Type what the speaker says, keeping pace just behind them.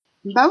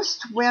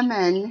most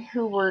women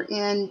who were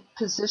in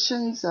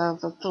positions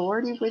of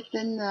authority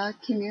within the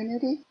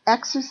community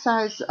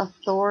exercise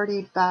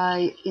authority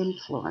by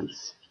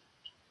influence,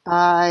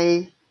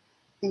 by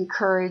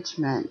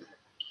encouragement,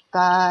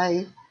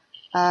 by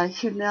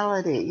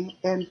humility,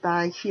 and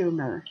by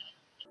humor.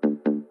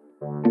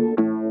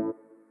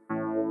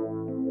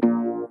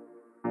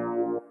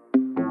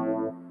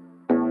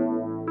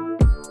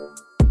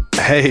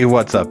 Hey,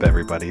 what's up,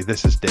 everybody?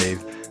 This is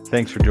Dave.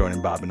 Thanks for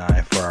joining Bob and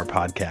I for our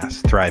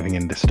podcast, Thriving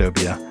in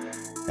Dystopia.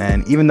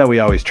 And even though we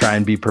always try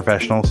and be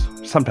professionals,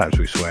 sometimes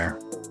we swear.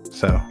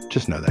 So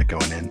just know that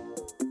going in.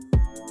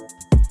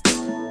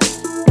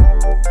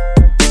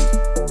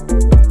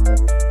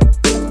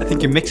 I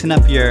think you're mixing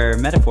up your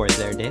metaphors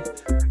there, Dave.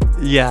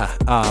 Yeah,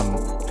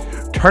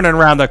 turning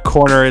around the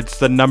corner, it's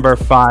the number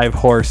 5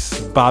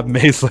 horse, Bob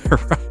Maisler.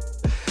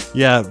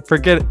 Yeah,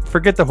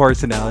 forget the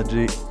horse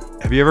analogy.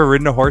 Have you ever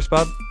ridden a horse,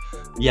 Bob?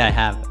 Yeah, I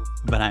have,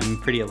 but I'm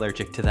pretty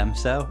allergic to them,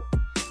 so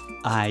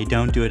I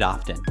don't do it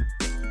often.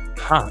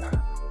 Huh.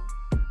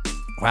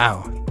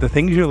 Wow. The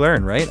things you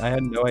learn, right? I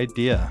had no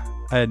idea.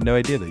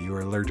 That you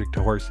were allergic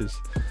to horses.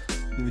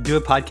 Do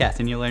a podcast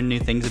and you learn new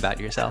things about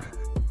yourself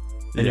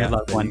and your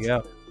loved ones. There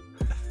you go.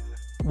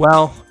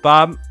 Well,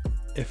 Bob,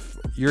 if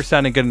you're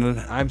sounding good and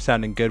I'm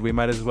sounding good, we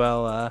might as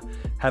well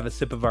have a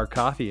sip of our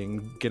coffee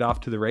and get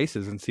off to the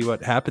races and see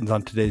what happens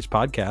on today's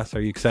podcast. Are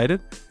you excited?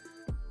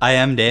 I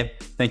am, Dave.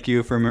 Thank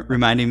you for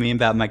reminding me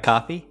about my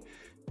coffee.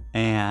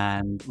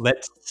 And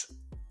let's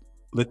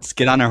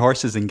get on our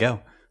horses and go.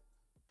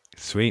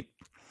 Sweet.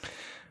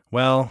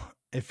 Well,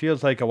 it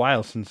feels like a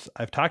while since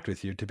I've talked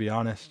with you, to be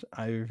honest.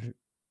 I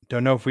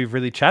don't know if we've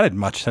really chatted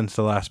much since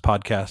the last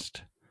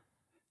podcast.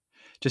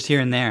 Just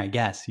here and there, I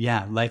guess.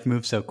 Yeah, life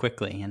moves so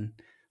quickly and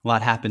a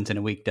lot happens in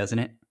a week, doesn't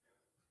it?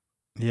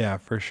 Yeah,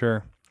 for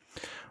sure.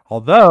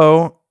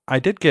 Although I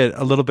did get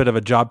a little bit of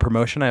a job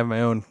promotion. I have my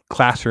own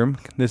classroom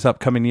this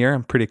upcoming year.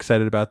 I'm pretty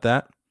excited about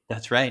that.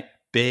 That's right.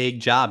 Big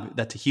job.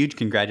 That's a huge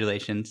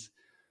congratulations.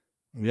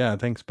 Yeah,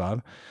 thanks,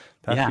 Bob.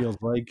 That Yeah.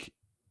 feels like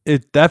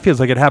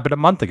it happened a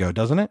month ago,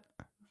 doesn't it?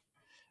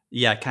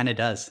 Yeah, it kind of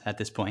does at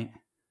this point.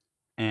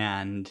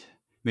 And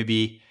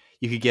maybe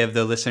you could give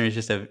the listeners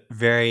just a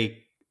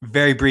very,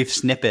 very brief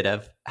snippet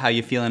of how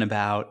you're feeling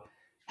about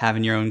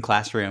having your own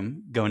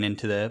classroom going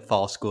into the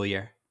fall school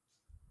year.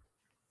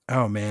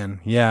 Oh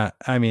man, yeah.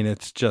 I mean,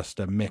 it's just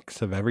a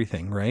mix of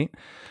everything, right?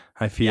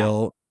 I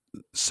feel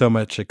so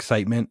much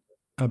excitement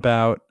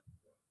about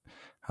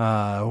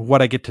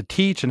what I get to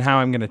teach and how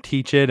I'm going to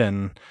teach it,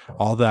 and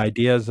all the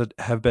ideas that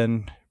have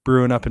been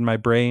brewing up in my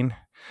brain.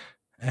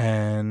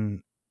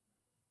 And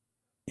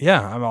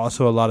yeah, I'm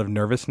also a lot of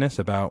nervousness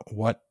about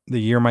what the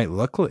year might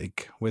look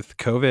like with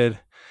COVID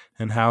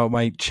and how it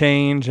might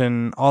change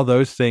and all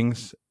those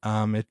things.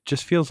 It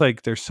just feels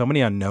like there's so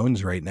many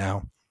unknowns right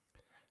now.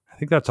 I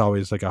think that's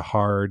always like a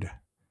hard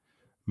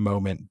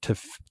moment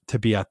to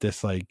be at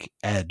this like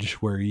edge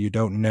where you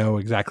don't know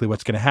exactly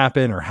what's going to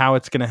happen or how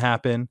it's going to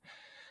happen.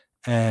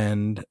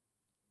 And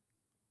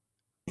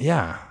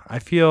yeah, I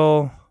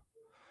feel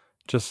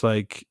just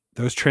like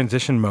those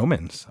transition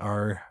moments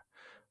are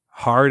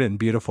hard and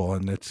beautiful,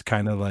 and it's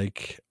kind of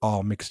like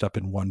all mixed up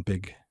in one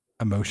big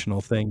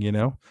emotional thing, you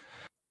know?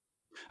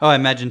 Oh, I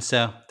imagine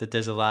so, that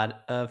there's a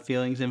lot of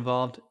feelings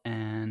involved.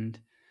 And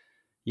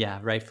yeah,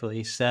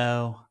 rightfully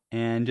so.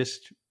 And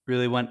just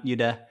really want you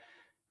to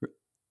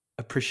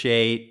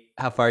appreciate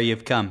how far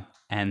you've come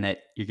and that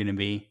you're going to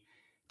be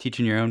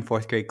teaching your own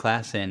fourth grade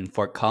class in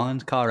Fort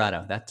Collins,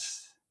 Colorado. That's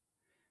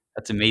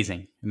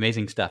amazing.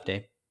 Amazing stuff,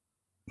 Dave.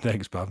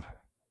 Thanks, Bob.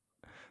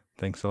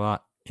 Thanks a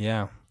lot.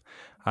 Yeah.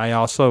 I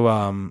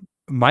also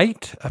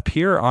might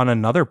appear on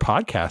another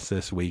podcast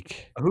this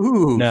week.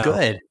 Ooh, No,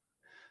 good.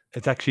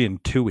 it's actually in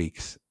 2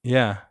 weeks.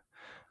 Yeah.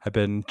 I've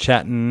been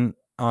chatting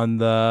on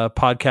the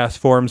podcast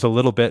forums a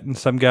little bit, and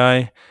some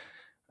guy,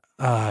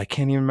 I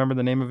can't even remember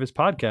the name of his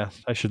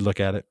podcast. I should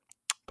look at it.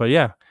 But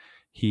yeah,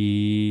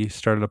 he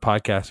started a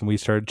podcast and we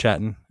started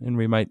chatting, and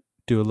we might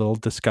do a little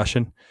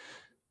discussion,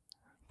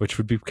 which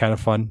would be kind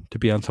of fun to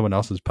be on someone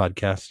else's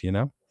podcast, you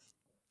know?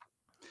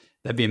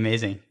 That'd be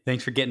amazing.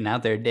 Thanks for getting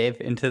out there, Dave,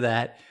 into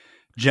that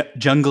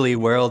jungly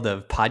world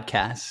of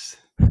podcasts.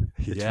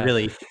 It's Yeah.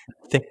 really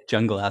thick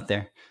jungle out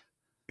there.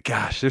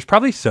 Gosh, there's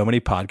probably so many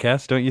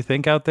podcasts, don't you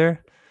think, out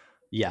there?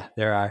 Yeah,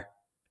 there are.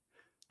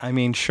 I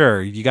mean,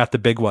 sure, you got the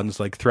big ones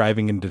like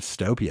Thriving in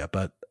Dystopia,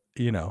 but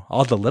you know,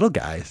 all the little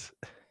guys.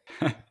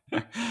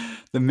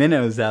 The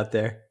minnows out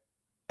there.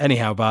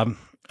 Anyhow, Bob,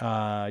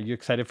 you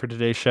excited for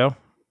today's show?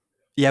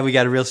 Yeah, we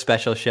got a real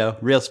special show,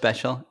 real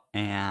special,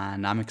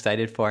 and I'm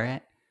excited for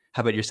it.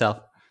 How about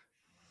yourself?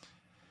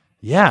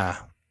 Yeah,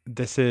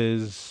 this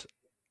is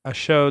a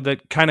show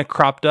that kind of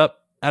cropped up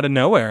out of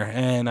nowhere,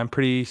 and I'm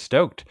pretty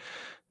stoked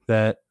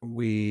that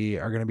we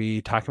are going to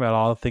be talking about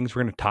all the things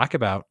we're going to talk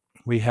about.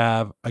 We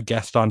have a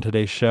guest on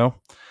today's show,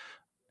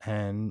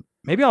 and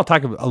maybe I'll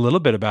talk a little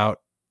bit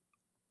about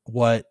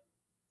where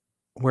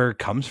it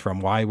comes from,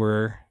 why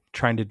we're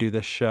trying to do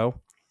this show.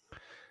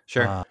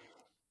 Sure.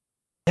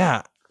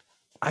 Yeah,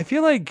 I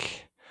feel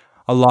like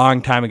a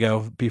long time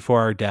ago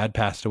before our dad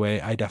passed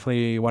away, I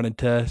definitely wanted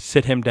to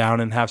sit him down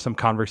and have some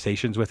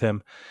conversations with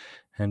him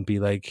and be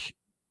like,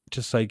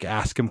 just like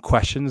ask him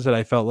questions that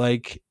I felt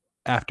like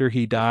after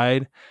he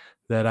died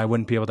that I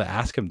wouldn't be able to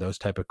ask him those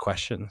type of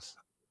questions.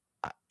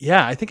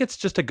 Yeah, I think it's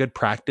just a good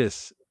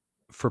practice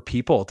for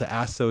people to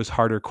ask those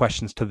harder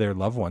questions to their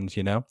loved ones,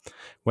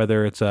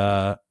 whether it's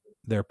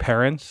their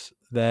parents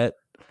that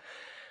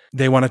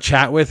they want to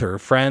chat with or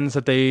friends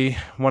that they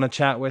want to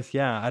chat with.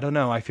 Yeah, I don't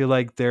know. I feel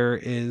like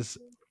there's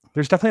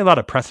definitely a lot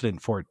of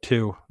precedent for it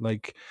too.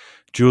 Like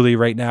Julie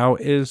right now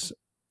is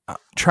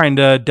trying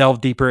to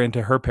delve deeper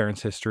into her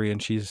parents' history,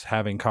 and she's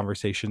having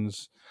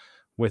conversations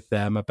with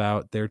them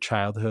about their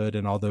childhood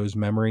and all those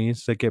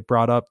memories that get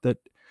brought up, that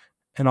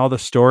and all the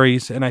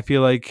stories. And I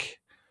feel like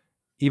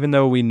even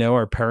though we know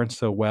our parents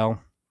so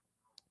well,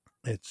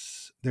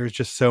 there's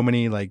just so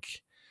many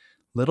like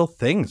little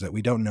things that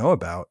we don't know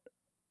about.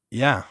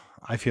 Yeah,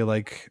 I feel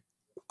like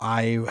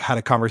I had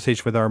a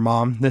conversation with our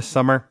mom this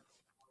summer,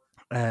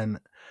 and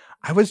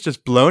I was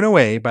just blown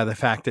away by the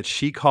fact that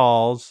she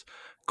calls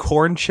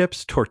corn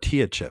chips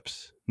tortilla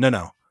chips.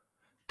 No,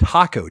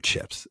 taco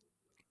chips.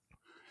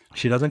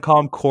 She doesn't call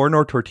them corn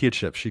or tortilla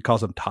chips. She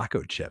calls them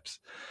taco chips.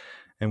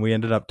 And we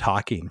ended up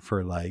talking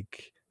for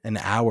like an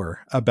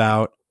hour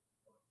about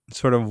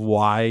sort of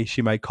why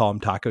she might call them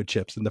taco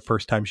chips and the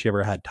first time she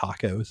ever had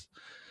tacos.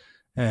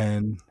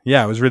 And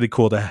yeah, it was really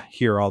cool to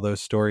hear all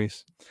those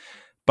stories.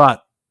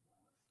 But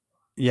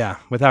yeah,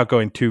 without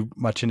going too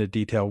much into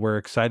detail, we're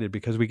excited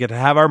because we get to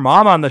have our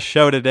mom on the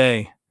show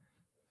today.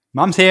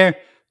 Mom's here.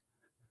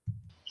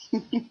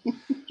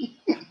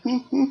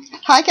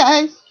 Hi,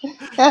 guys.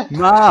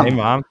 Mom. Hey,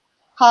 Mom.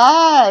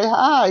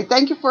 Hi.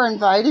 Thank you for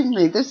inviting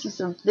me. This is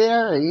a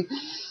very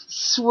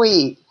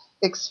sweet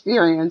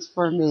experience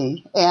for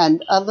me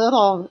and a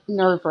little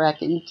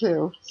nerve-wracking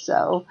too.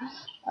 So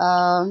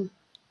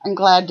I'm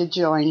glad to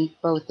join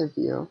both of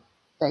you.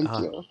 Thank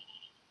you.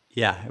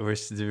 Yeah,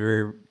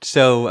 we're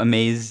so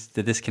amazed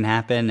that this can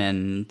happen,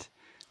 and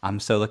I'm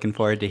so looking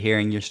forward to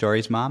hearing your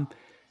stories, Mom.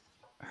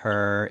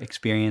 Her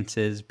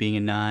experiences being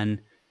a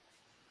nun,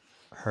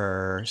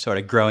 her sort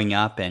of growing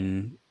up,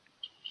 and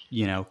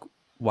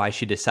why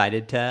she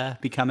decided to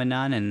become a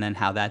nun, and then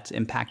how that's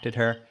impacted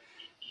her.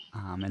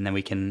 And then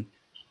we can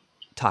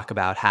talk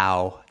about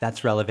how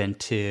that's relevant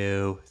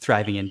to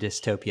thriving in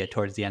dystopia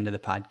towards the end of the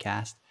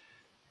podcast.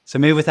 So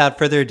maybe without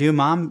further ado,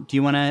 Mom, do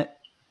you want to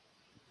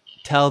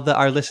tell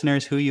our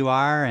listeners who you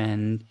are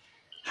and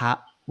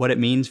what it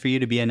means for you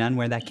to be a nun,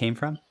 where that came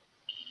from?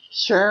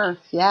 Sure.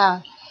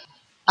 Yeah.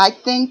 I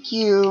think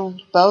you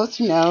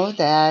both know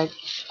that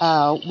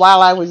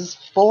while I was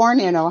born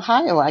in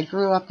Ohio, I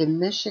grew up in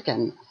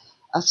Michigan,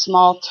 a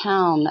small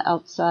town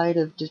outside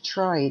of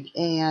Detroit,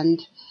 and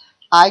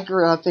I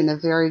grew up in a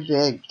very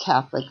big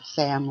Catholic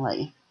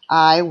family.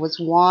 I was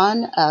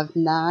one of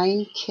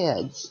 9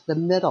 kids, the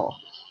middle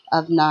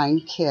of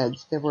 9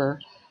 kids. There were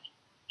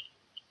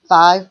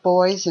 5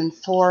 boys and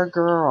 4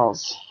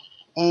 girls.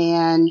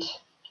 And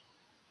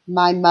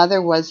my mother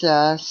was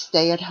a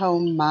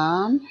stay-at-home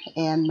mom,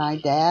 and my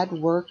dad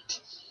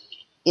worked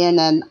in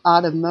an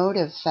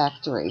automotive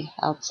factory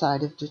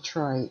outside of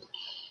Detroit.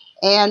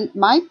 And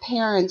my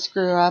parents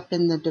grew up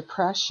in the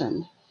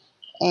Depression.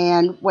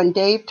 And when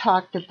Dave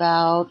talked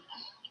about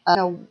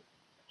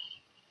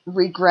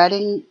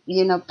regretting,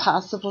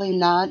 possibly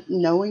not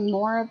knowing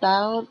more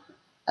about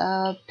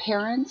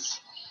parents,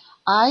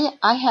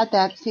 I had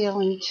that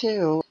feeling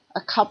too.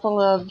 A couple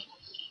of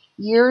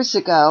years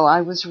ago,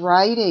 I was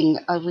writing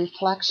a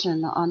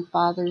reflection on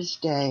Father's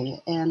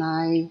Day, and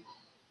I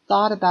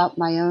thought about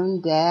my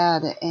own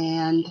dad.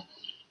 And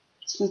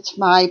since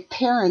my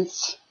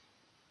parents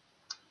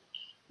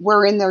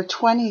were in their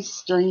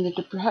 20s during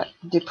the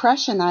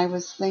Depression, I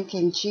was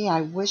thinking, gee,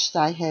 I wished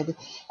I had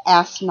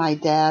asked my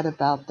dad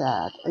about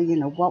that.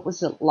 What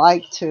was it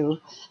like to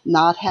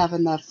not have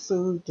enough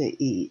food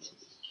to eat?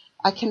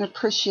 I can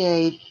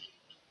appreciate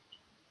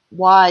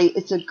why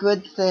it's a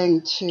good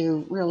thing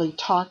to really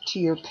talk to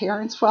your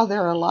parents while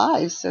they're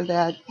alive, so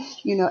that,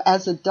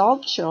 as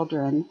adult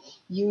children,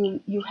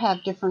 you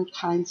have different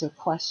kinds of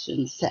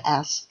questions to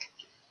ask.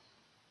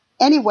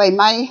 Anyway,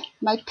 my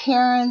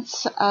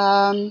parents,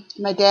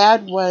 my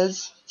dad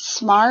was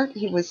smart.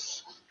 He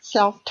was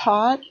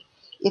self-taught.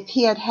 If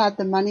he had had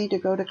the money to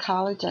go to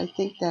college, I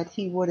think that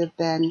he would have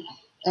been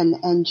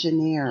an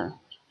engineer.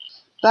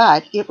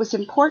 But it was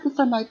important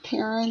for my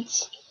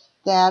parents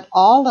that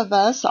all of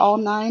us, all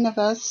 9 of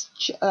us,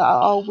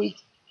 all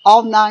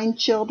 9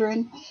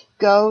 children,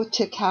 go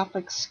to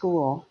Catholic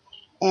school.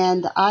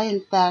 And I, in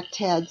fact,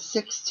 had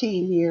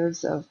 16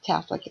 years of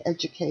Catholic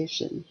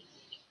education.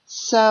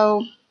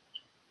 So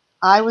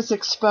I was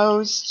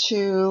exposed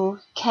to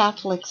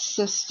Catholic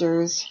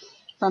sisters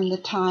from the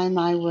time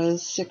I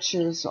was 6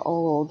 years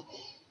old.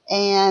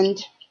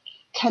 And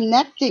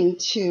connecting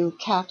to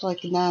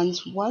Catholic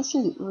nuns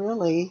wasn't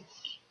really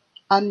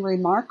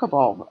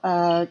unremarkable.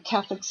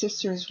 Catholic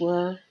sisters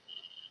were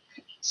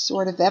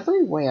sort of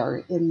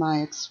everywhere in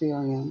my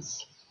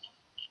experience.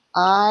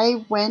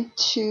 I went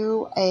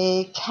to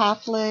a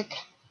Catholic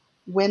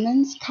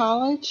women's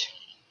college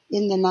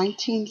in the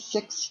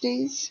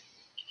 1960s,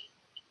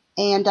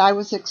 and I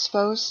was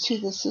exposed to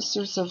the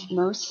Sisters of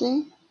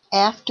Mercy.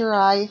 After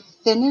I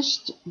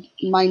finished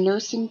my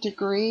nursing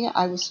degree,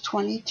 I was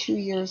 22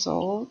 years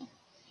old,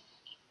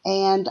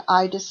 and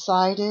I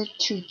decided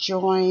to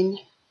join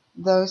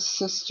those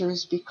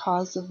sisters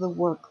because of the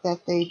work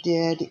that they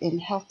did in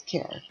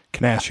healthcare.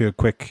 Can I ask you a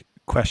quick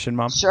question,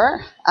 Mom?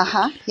 Sure.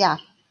 Yeah.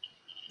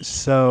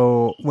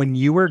 So, when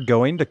you were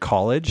going to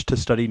college to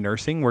study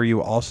nursing, were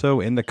you also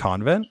in the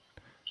convent?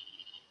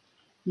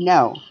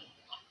 No,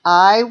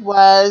 I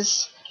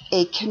was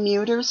a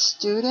commuter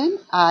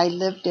student. I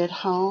lived at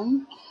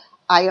home.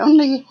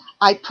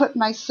 I put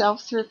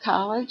myself through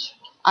college.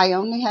 I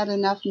only had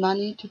enough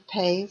money to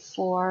pay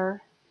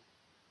for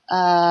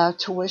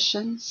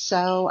tuition,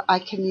 so I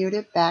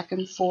commuted back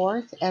and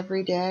forth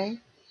every day.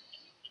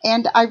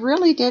 And I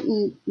really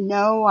didn't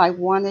know I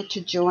wanted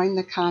to join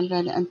the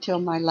convent until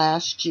my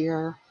last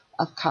year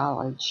of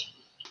college.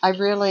 I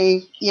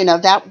really,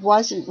 that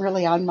wasn't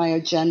really on my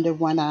agenda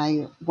when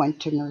I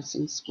went to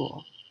nursing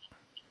school.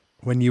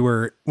 When you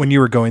were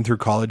going through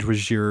college,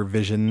 was your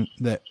vision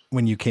that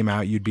when you came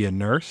out you'd be a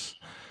nurse,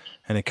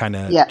 and it kind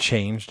of Yeah,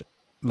 changed,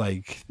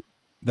 like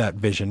that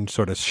vision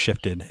sort of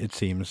shifted, it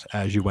seems,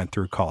 as you went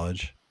through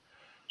college?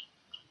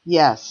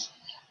 yes.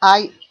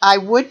 I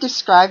would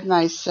describe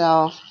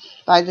myself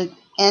by the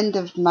end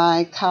of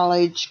my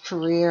college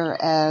career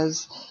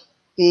as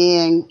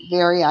being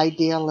very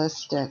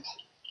idealistic.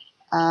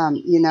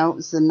 It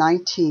was the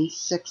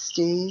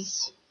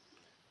 1960s,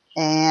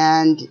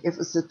 and it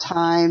was the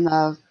time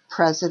of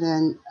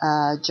President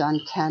John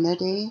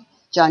Kennedy.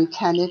 John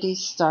Kennedy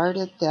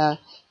started the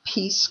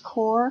Peace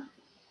Corps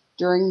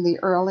during the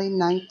early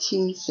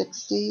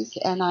 1960s,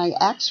 and I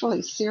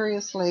actually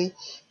seriously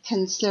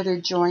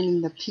considered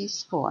joining the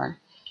Peace Corps.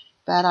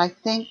 But I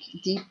think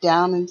deep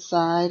down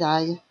inside,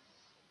 I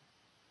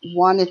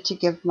wanted to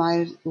give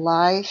my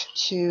life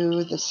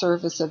to the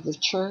service of the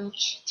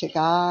church, to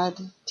God,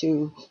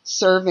 to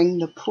serving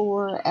the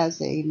poor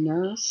as a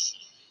nurse.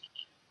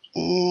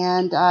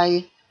 And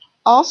I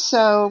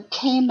also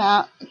came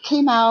out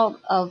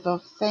of a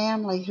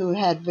family who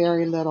had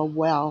very little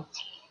wealth.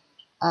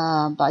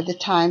 By the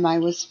time I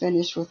was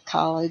finished with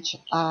college,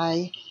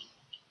 I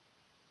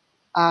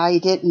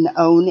didn't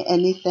own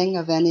anything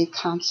of any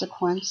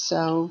consequence.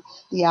 So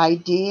the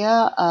idea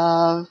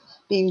of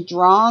being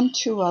drawn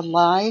to a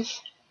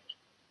life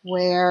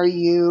where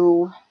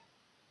you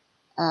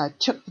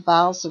took the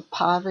vows of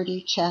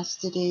poverty,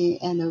 chastity,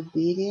 and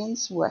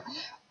obedience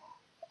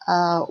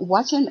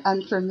wasn't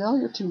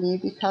unfamiliar to me,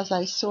 because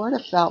I sort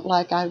of felt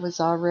like I was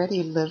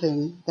already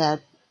living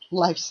that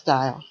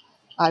lifestyle.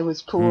 I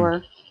was Hmm.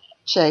 poor,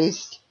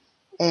 chaste,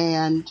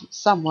 and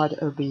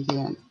somewhat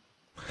obedient.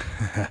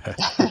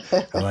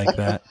 I like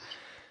that.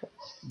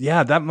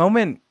 Yeah, that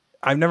moment,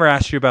 I've never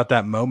asked you about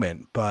that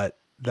moment, but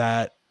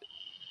that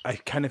I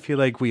kind of feel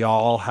like we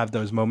all have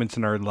those moments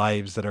in our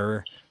lives that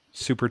are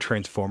super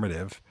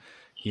transformative.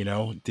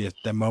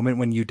 The moment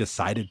when you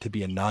decided to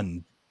be a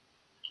nun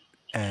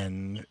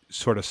and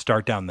sort of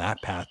start down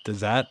that path. Is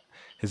that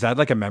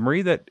like a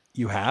memory that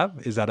you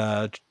have? Is that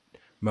a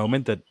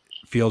moment that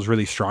feels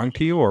really strong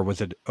to you, or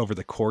was it over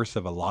the course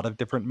of a lot of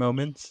different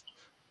moments?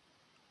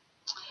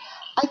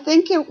 I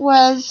think it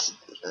was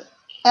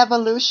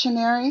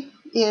evolutionary.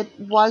 It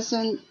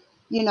wasn't,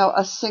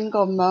 a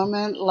single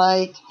moment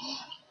like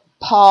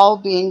Paul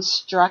being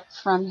struck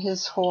from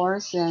his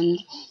horse and,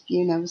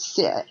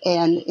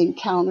 and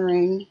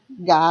encountering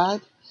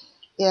God.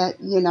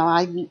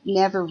 I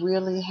never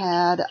really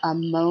had a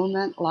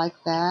moment like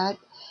that,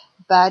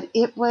 but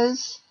it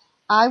was,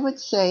 I would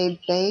say,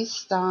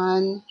 based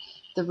on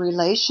the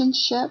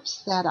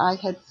relationships that I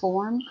had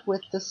formed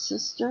with the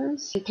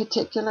sisters. In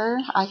particular,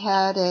 I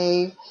had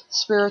a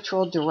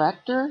spiritual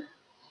director.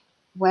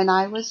 When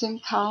I was in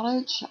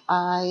college,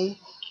 I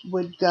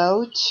would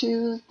go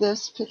to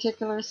this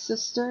particular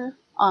sister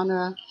on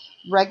a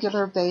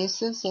regular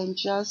basis and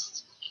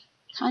just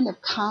kind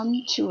of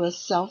come to a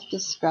self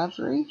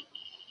discovery.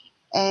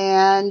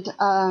 And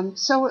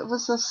so it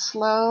was a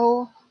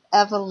slow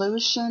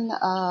evolution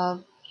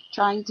of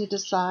trying to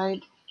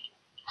decide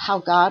how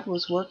God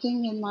was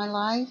working in my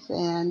life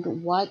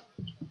and what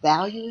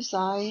values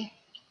I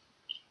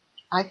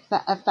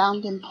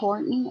found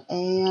important,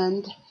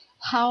 and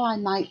how I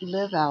might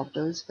live out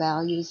those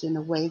values in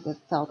a way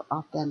that felt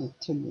authentic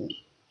to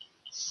me.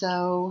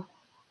 So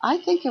I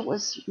think it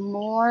was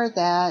more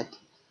that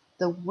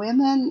the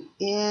women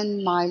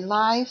in my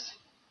life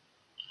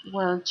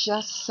were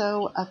just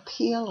so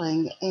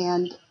appealing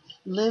and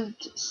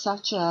lived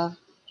such a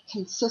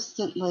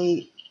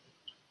consistently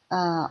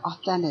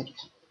authentic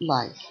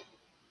life.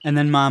 And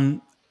then,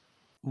 Mom,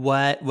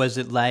 what was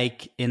it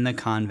like in the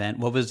convent?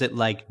 What was it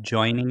like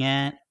joining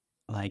it?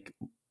 Like,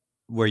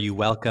 were you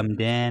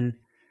welcomed in?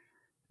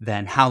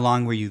 Then, how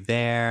long were you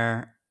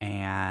there?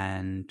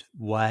 And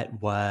what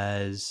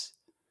was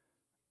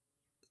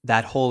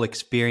that whole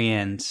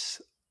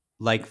experience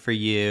like for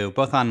you,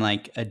 both on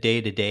like a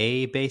day to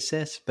day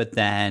basis, but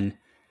then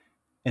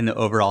in the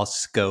overall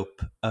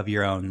scope of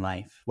your own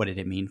life? What did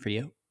it mean for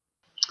you?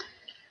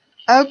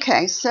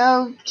 Okay,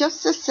 so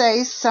just to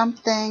say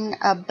something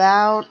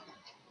about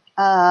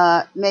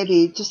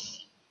maybe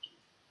just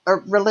a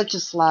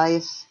religious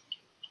life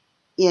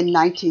in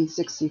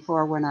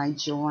 1964 when I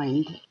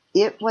joined.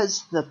 It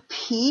was the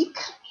peak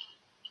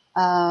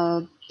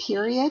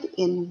period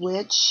in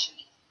which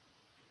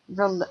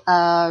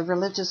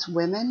religious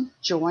women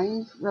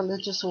joined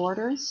religious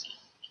orders.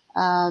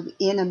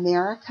 In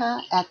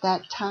America at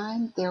that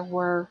time, there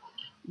were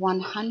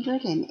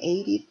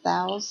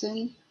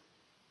 180,000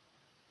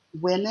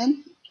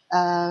 women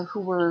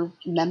who were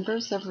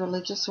members of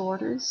religious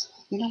orders.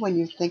 You know, when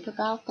you think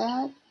about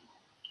that,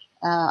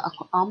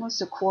 almost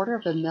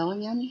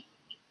 250,000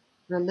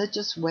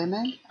 religious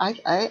women.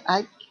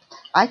 I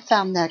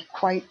found that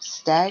quite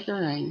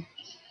staggering.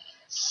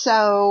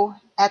 So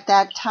at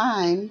that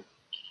time,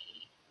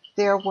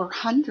 there were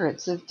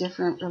hundreds of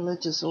different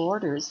religious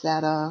orders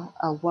that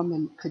a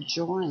woman could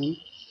join.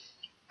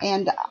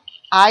 And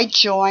I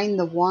joined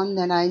the one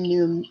that I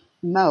knew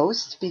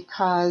most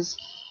because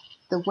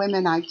the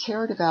women I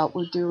cared about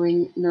were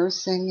doing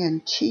nursing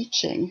and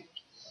teaching.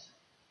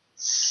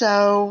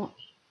 So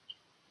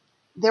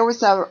there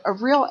was a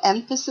real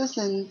emphasis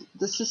in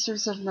the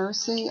Sisters of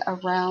Mercy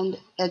around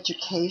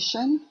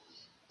education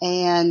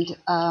and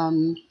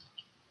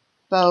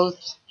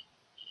both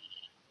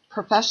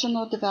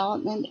professional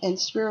development and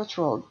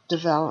spiritual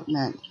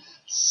development.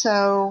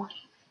 So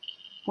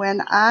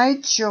when I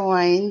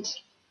joined,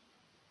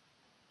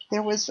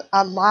 there was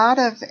a lot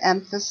of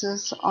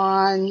emphasis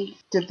on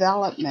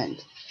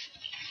development.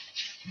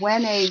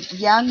 When a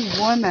young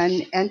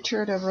woman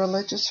entered a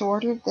religious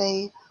order,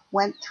 they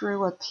went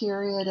through a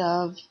period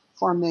of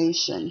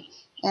formation.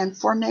 And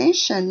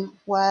formation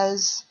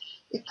was,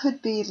 it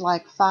could be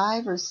like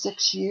 5 or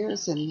 6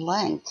 years in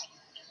length.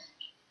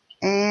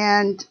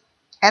 And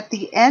at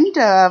the end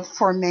of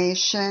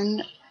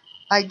formation,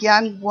 a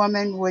young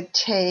woman would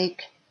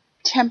take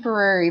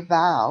temporary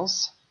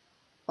vows,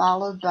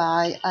 followed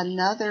by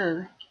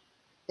another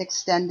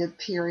extended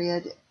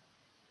period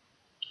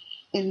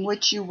in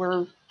which you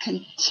were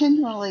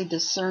continually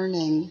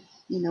discerning,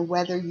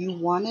 whether you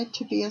wanted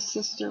to be a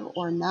sister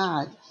or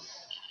not.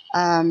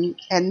 And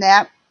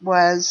that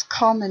was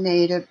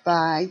culminated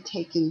by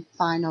taking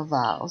final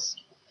vows.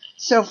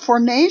 So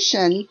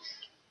formation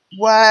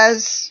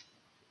was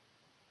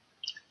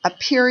a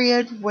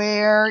period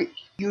where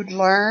you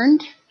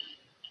learned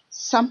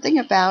something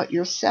about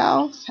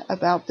yourself,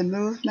 about the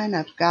movement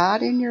of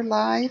God in your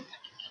life.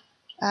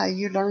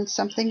 You learned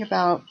something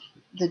about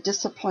the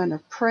discipline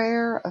of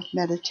prayer, of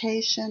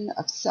meditation,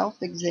 of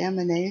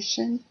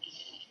self-examination.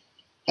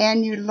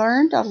 And you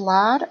learned a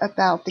lot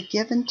about the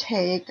give and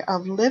take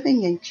of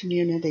living in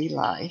community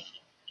life,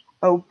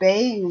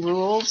 obeying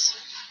rules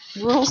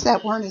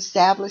that weren't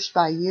established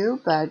by you,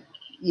 but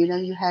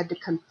you had to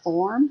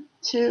conform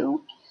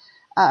to.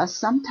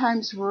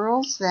 Sometimes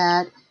rules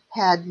that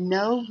had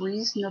no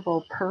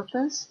reasonable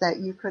purpose that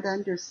you could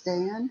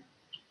understand.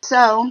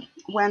 So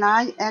when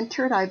I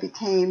entered, I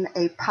became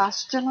a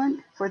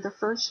postulant for the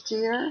first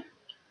year,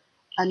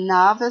 a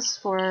novice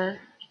for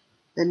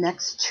the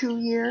next 2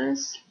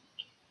 years,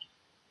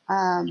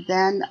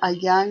 then a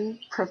young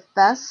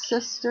professed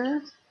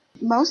sister.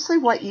 Mostly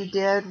what you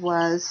did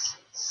was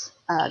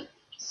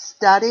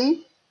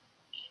study,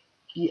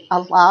 a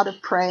lot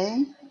of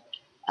praying.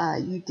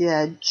 You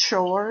did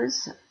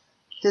chores,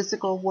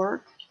 physical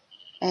work,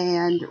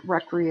 and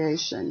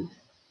recreation.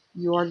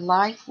 Your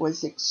life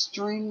was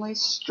extremely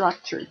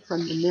structured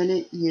from the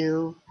minute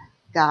you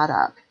got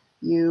up.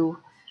 You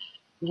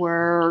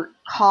were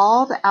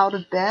called out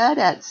of bed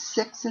at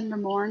 6 in the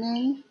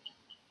morning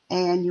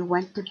and you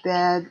went to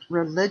bed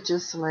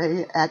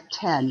religiously at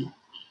 10,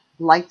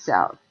 lights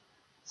out.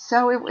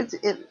 So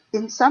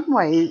in some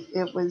ways,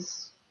 it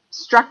was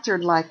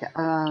structured like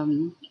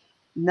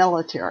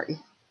military.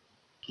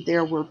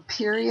 There were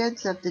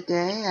periods of the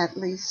day, at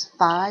least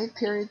 5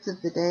 periods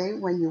of the day,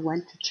 when you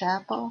went to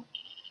chapel.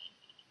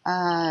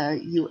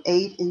 You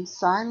ate in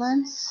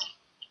silence.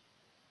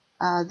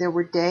 There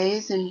were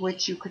days in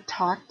which you could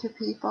talk to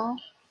people,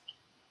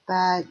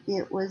 but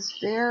it was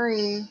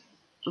very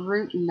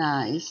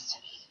routinized.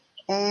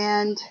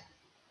 And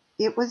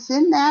it was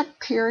in that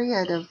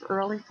period of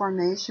early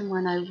formation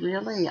when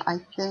I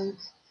think,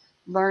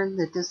 learned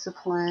the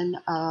discipline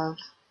of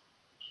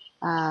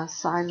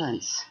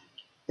silence,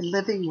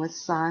 living with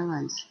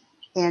silence,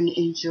 and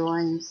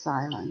enjoying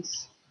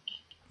silence.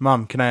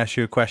 Mom, can I ask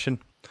you a question?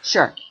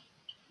 Sure.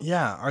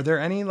 Yeah. Are there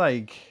any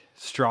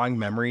strong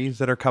memories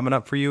that are coming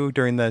up for you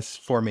during this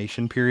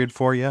formation period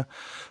for you?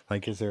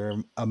 Like, is there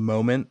a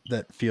moment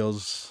that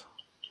feels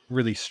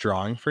really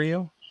strong for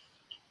you?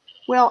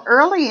 Well,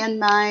 early in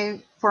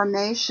my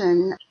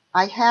formation,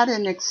 I had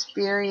an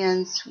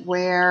experience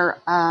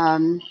where,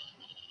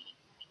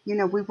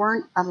 we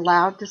weren't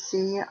allowed to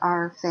see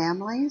our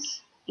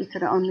families. We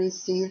could only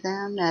see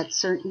them at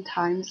certain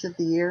times of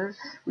the year.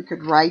 We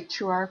could write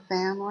to our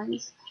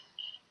families,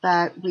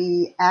 but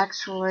we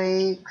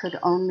actually could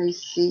only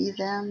see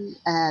them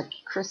at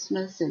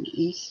Christmas and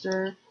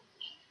Easter.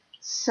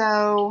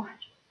 So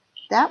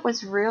that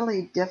was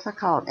really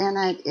difficult. And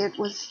it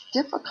was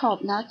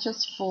difficult not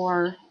just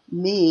for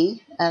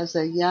me as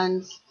a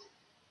young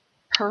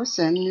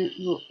person,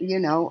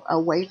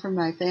 away from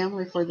my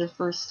family for the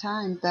first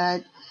time,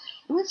 but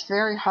it was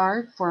very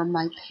hard for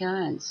my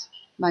parents,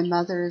 my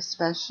mother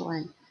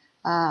especially.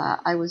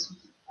 I was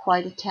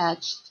quite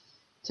attached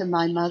to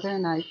my mother,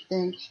 and I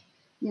think,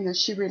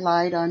 she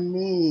relied on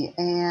me.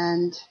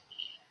 And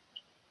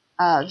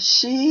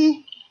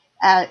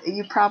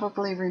you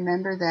probably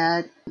remember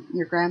that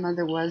your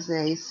grandmother was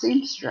a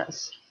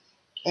seamstress,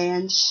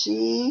 and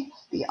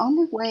the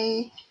only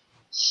way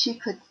she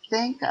could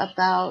think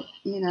about,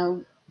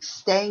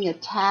 staying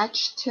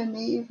attached to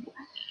me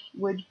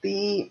would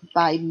be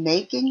by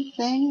making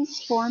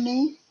things for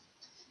me.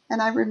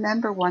 And I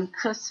remember one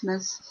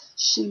Christmas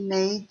she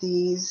made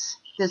this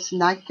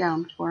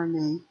nightgown for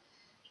me,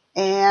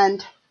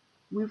 and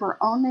we were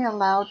only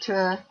allowed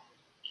to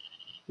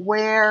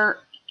wear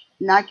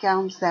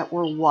nightgowns that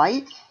were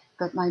white,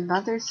 but my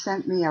mother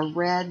sent me a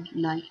red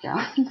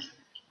nightgown.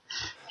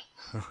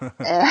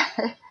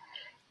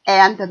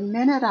 And the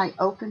minute I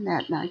opened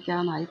that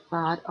nightgown, I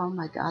thought, "Oh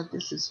my God,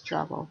 this is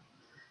trouble."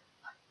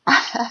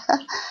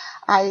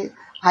 I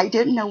I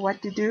didn't know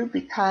what to do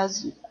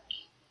because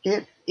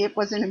it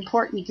was an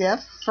important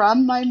gift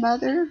from my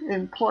mother, an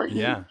important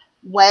Yeah.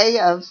 way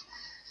of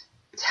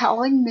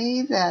telling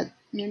me that,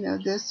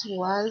 this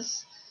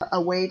was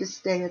a way to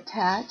stay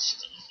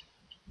attached.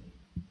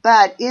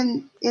 But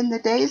in the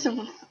days of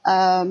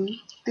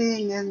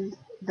being in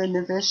the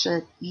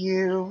novitiate,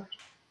 you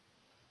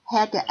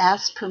had to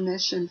ask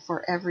permission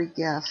for every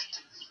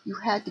gift. You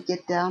had to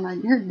get down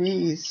on your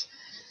knees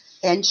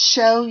and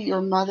show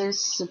your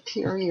mother's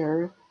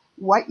superior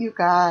what you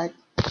got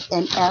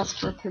and ask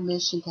for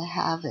permission to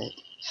have it.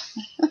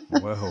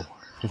 Whoa.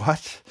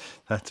 What?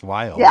 That's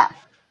wild. Yeah.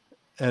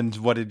 And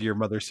what did your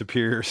mother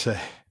superior say?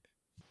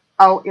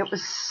 Oh, it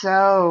was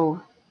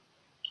so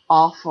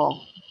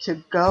awful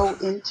to go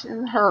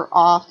into her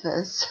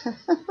office,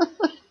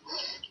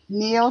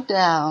 kneel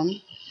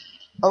down,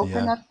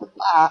 open Yeah. up the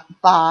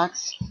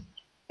box,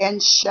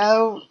 and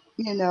show,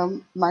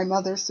 my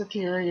mother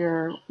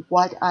superior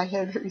what I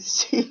had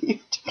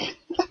received.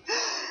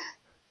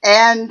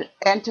 And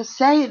to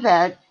say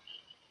that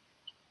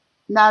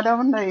not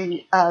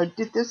only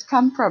did this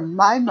come from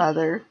my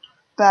mother,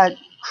 but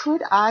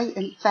could I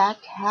in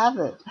fact have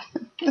it?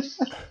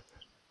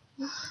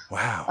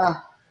 Wow. Uh,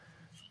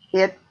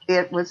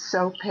 it was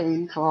so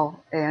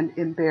painful and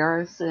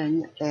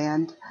embarrassing,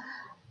 and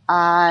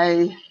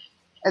I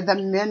the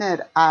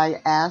minute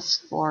I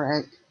asked for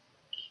it,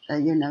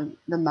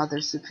 the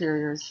mother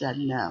superior said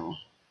no,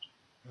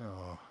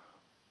 Oh.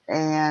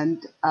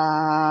 and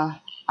I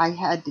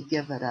had to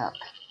give it up,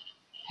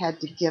 had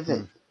to give Hmm.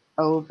 it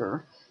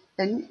over.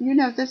 And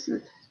this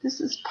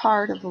is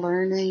part of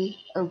learning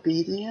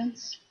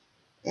obedience,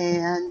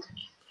 and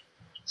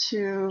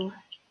to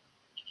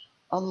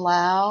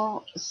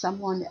allow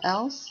someone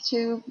else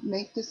to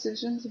make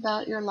decisions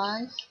about your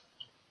life.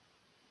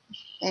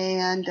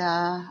 And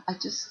I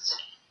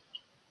just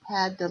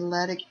had to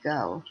let it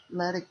go,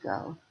 let it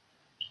go.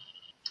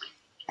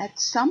 At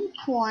some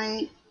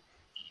point,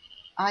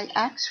 I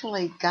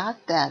actually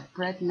got that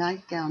red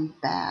nightgown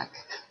back,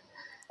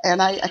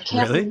 and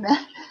Really?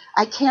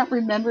 I can't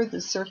remember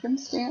the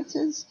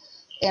circumstances,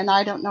 and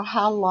I don't know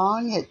how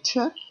long it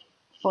took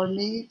for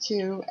me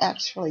to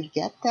actually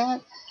get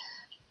that,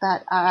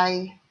 but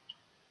I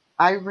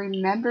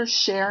remember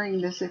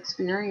sharing this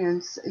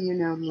experience,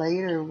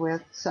 later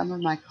with some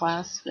of my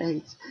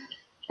classmates,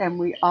 and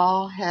we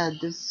all had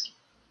this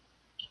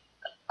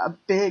a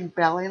big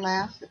belly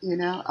laugh,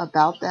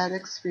 about that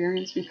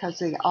experience because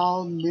they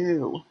all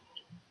knew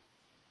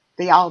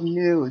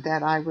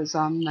that I was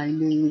on my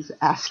knees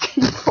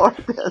asking for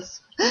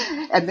this,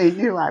 and they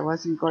knew I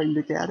wasn't going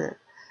to get it.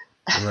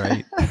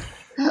 Right.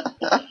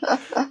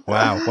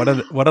 Wow.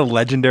 What a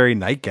legendary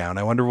nightgown.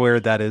 I wonder where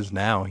that is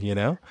now, you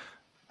know?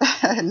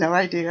 No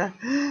idea.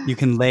 You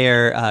can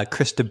layer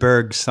Krista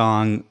Berg's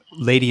song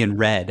 "Lady in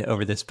Red"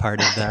 over this part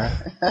of the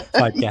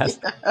podcast.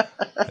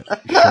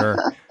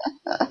 Sure.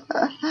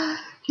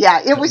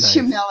 Yeah, it was Nice.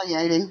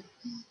 humiliating.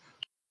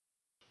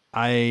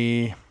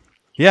 I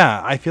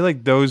Yeah, I feel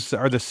like those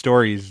are the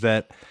stories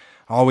that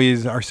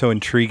always are so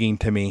intriguing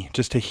to me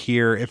just to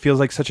hear. It feels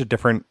like such a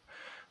different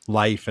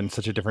life and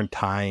such a different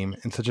time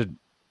and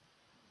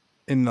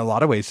in a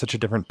lot of ways such a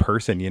different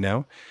person, you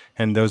know?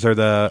 And those are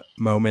the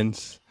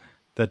moments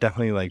that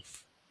definitely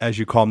as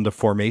you call them, the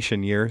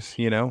formation years,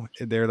 you know?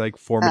 They're like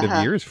formative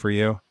Uh-huh. years for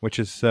you, which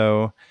is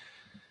so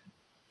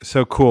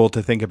cool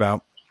to think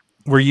about.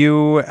 Were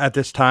you at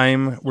this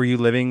time, were you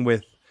living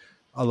with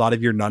a lot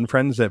of your nun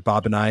friends that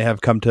Bob and I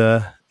have come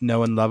to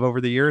know and love over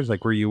the years?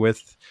 Like, were you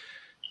with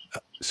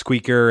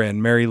Squeaker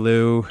and Mary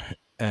Lou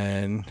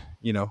and,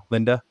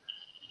 Linda?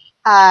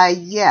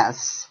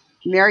 Yes.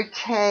 Mary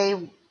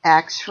Kay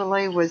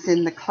actually was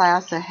in the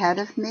class ahead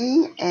of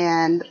me,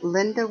 and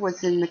Linda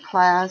was in the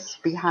class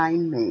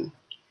behind me.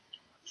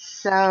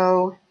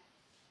 So,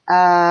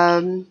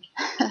 um,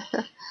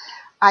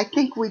 I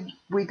think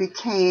we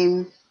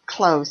became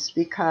close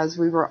because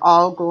we were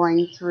all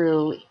going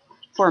through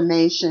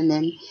formation,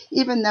 and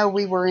even though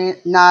we were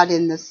not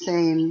in the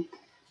same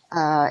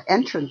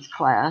entrance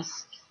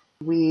class,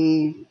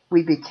 we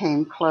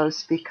became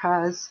close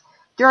because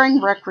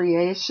during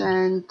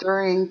recreation,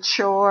 during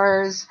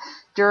chores,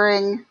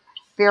 during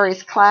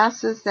various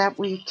classes that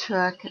we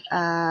took,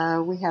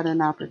 we had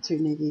an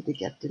opportunity to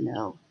get to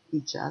know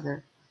each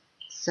other.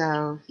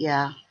 So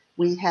yeah,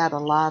 we had a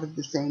lot of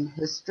the same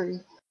history.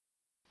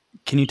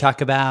 Can you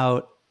talk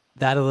about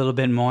that a little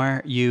bit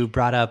more? You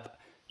brought up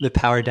the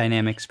power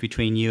dynamics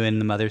between you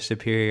and the Mother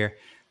Superior.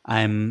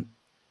 I'm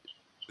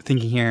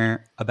thinking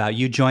here about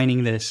you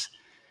joining this,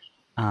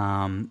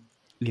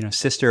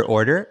 sister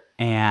order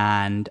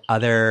and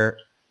other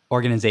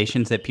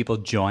organizations that people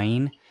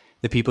join.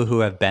 The people who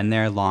have been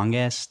there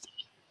longest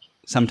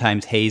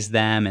sometimes haze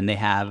them, and they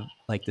have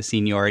like the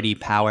seniority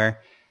power.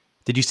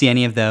 Did you see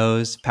any of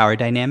those power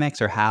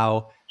dynamics, or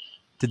how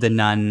did the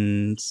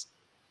nuns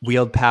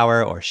wield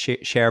power or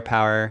share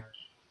power?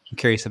 I'm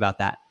curious about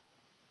that.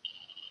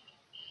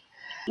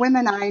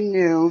 Women I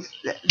knew,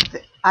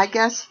 I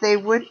guess they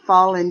would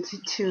fall into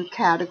two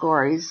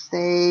categories.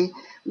 They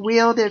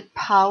wielded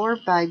power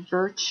by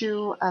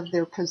virtue of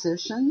their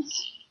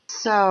positions.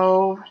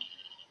 So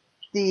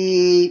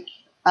the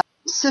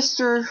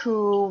sister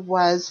who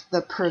was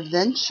the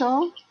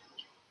provincial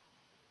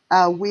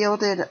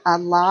wielded a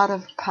lot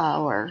of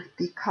power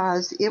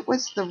because it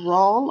was the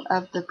role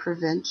of the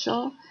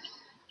provincial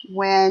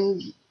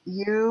when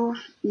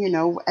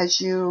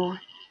as you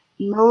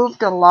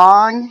moved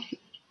along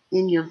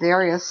in your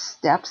various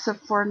steps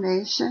of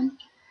formation,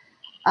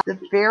 the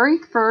very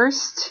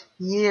first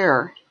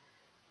year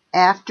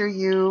after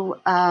you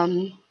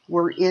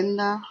were in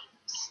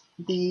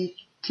the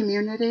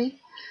community,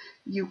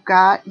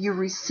 you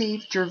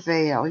received your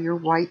veil, your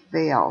white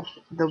veil,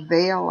 the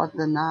veil of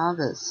the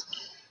novice,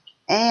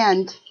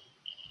 and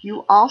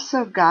you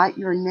also got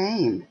your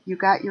name. You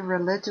got your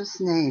religious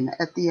name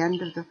at the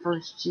end of the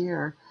first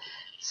year.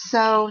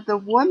 So the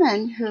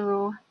woman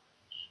who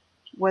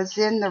was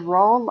in the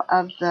role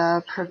of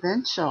the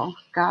provincial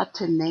got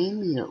to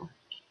name you.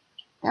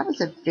 That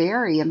was a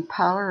very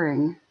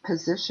empowering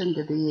position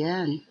to be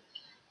in.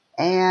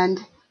 And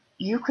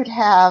you could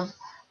have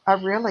a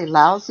really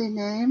lousy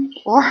name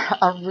or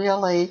a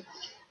really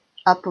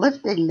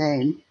uplifting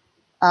name.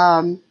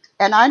 And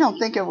I don't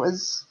think it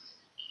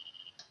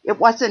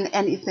wasn't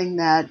anything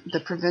that the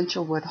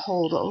provincial would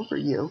hold over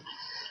you,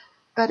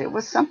 but it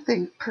was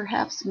something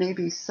perhaps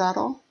maybe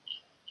subtle.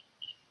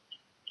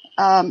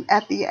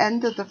 At the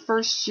end of the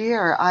first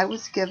year, I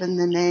was given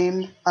the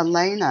name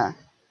Elena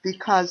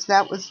because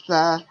that was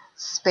the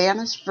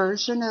Spanish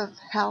version of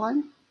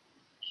Helen.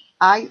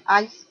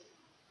 I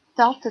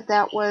felt that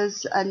that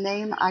was a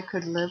name I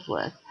could live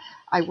with.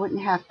 I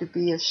wouldn't have to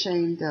be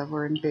ashamed of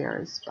or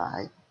embarrassed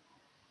by.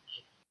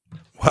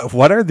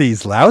 What are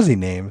these lousy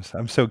names?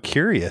 I'm so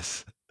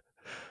curious.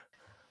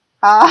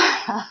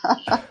 Uh,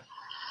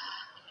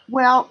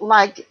 well,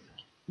 like,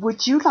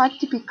 would you like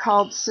to be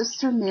called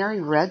Sister Mary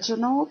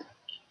Reginald?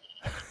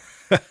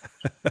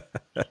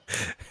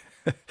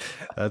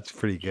 That's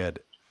pretty good.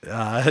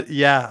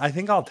 Yeah, I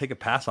think I'll take a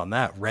pass on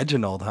that.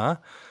 Reginald, huh?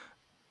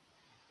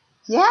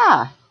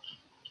 Yeah.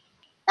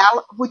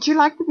 Would you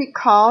like to be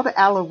called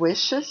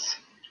Aloysius?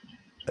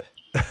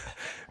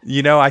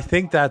 I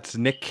think that's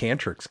Nick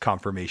Cantrick's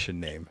confirmation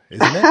name,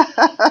 isn't it?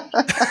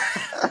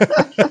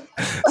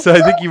 So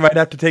I think you might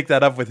have to take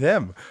that up with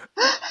him.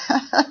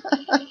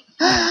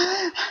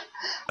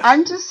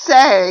 I'm just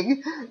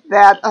saying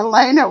that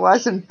Elena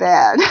wasn't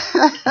bad.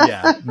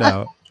 Yeah,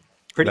 no,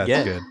 Pretty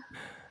that's good. good.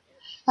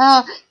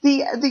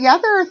 The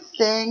other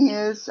thing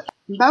is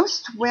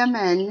most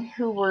women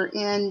who were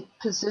in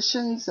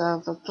positions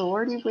of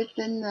authority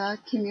within the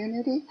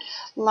community,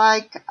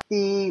 like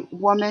the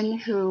woman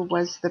who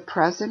was the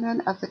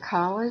president of the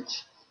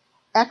college,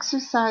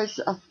 exercised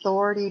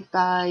authority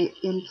by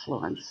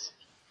influence,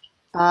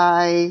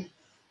 by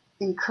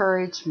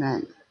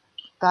encouragement,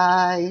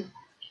 by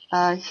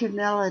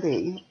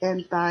humility,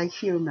 and by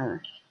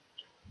humor.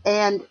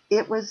 And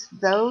it was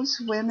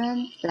those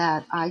women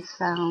that I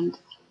found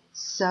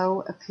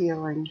so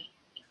appealing.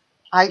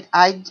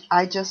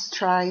 I just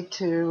tried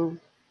to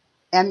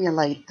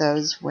emulate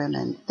those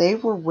women. They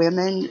were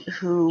women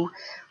who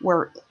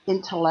were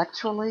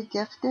intellectually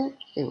gifted,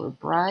 they were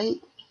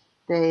bright,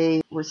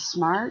 they were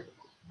smart,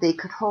 they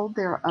could hold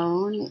their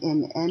own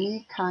in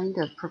any kind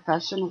of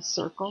professional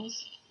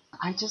circles.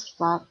 I just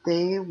thought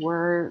they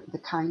were the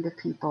kind of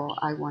people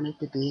I wanted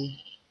to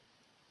be.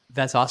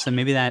 That's awesome.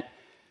 Maybe that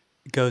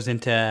goes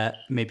into,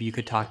 maybe you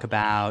could talk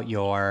about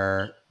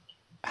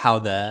how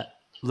the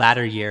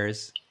latter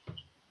years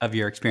of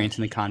your experience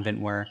in the convent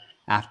were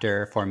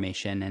after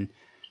formation. And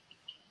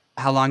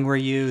how long were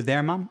you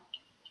there, Mom?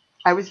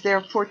 I was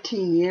there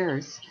 14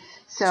 years.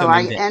 So So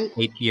maybe the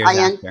 8 years I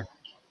en- after.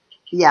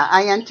 yeah,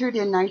 I entered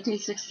in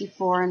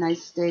 1964 and I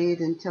stayed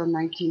until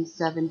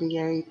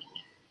 1978.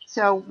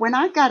 So when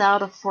I got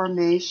out of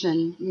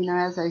formation,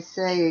 as I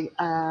say,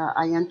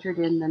 I entered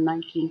in the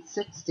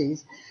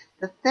 1960s.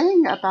 The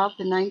thing about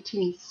the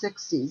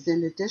 1960s,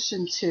 in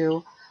addition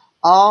to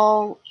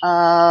all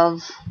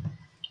of,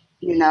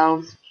 you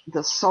know,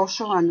 the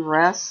social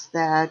unrest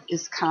that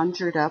is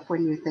conjured up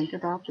when you think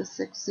about the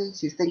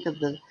 60s, you think of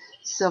the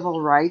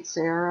civil rights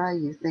era,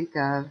 you think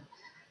of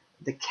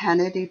the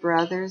Kennedy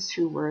brothers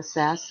who were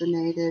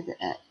assassinated,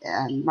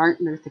 and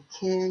Martin Luther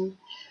King.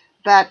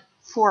 But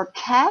for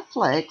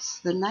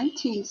Catholics, the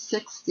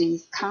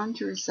 1960s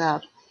conjures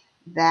up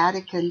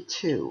Vatican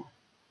II.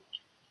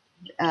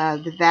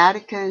 The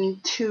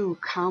Vatican II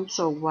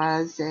Council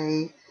was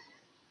an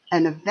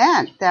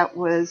event that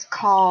was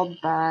called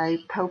by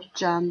Pope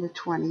John the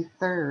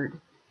 23rd.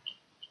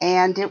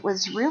 And it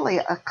was really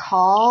a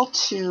call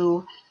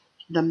to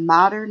the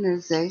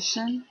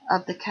modernization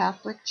of the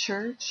Catholic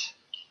Church.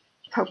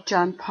 Pope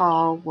John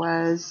Paul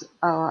was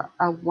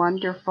a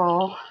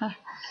wonderful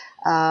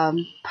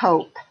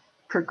pope,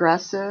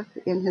 progressive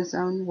in his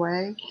own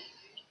way.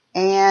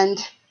 And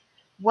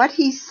what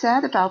he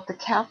said about the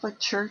Catholic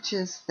Church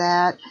is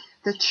that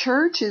the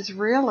church is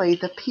really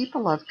the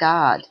people of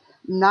God,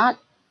 not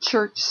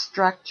church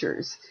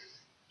structures.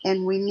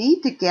 And we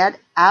need to get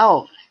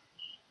out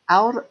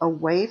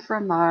away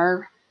from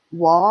our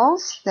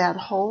walls that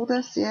hold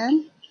us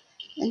in.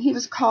 And he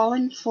was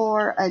calling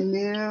for a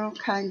new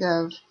kind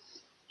of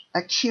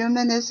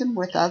ecumenism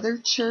with other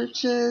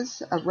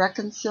churches, a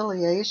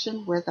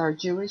reconciliation with our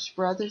Jewish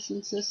brothers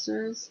and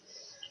sisters.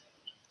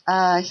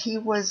 He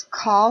was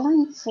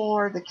calling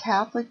for the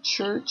Catholic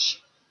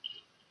Church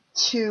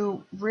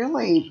to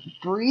really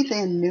breathe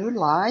in new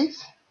life,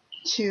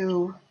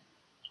 to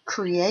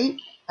create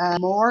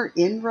more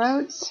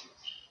inroads.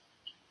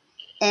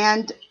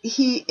 And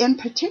in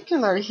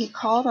particular, he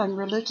called on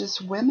religious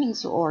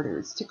women's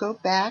orders to go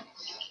back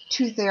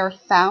to their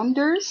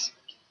founders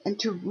and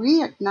to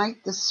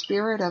reignite the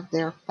spirit of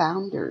their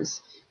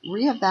founders,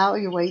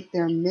 reevaluate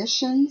their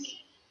missions,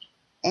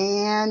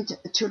 and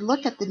to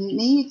look at the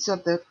needs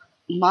of the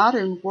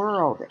modern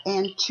world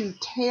and to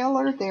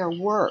tailor their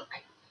work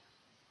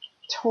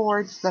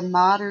towards the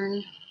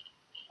modern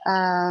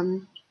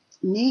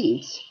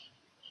needs.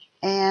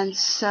 And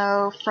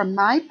so, from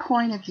my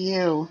point of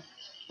view,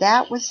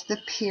 that was the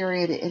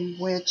period in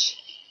which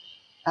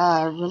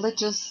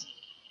religious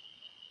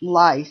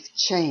life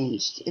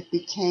changed. It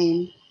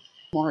became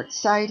more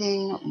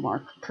exciting,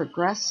 more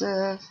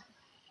progressive.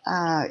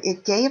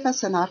 It gave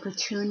us an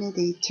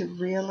opportunity to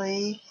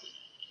really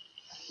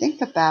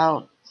think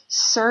about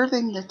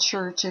serving the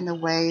church in a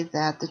way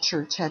that the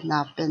church had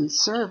not been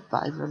served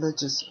by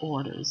religious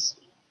orders.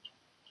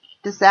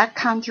 Does that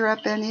conjure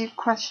up any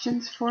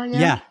questions for you?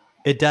 Yeah,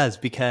 it does,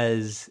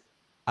 because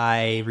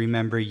I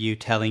remember you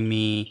telling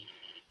me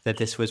that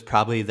this was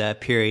probably the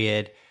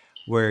period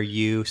where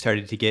you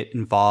started to get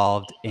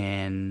involved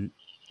in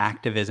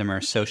activism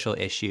or social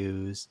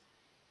issues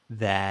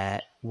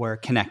that were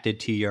connected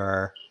to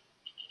your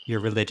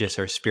religious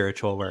or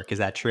spiritual work. Is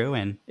that true?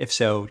 And if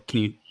so,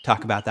 can you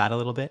talk about that a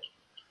little bit?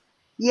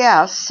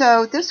 Yeah,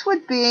 so this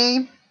would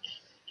be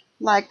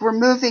like we're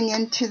moving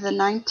into the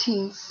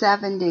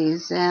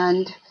 1970s,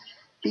 and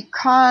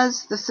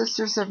because the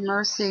Sisters of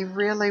Mercy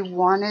really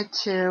wanted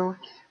to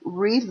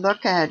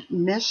relook at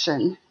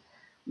mission,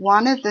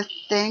 one of the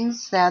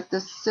things that the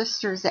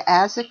sisters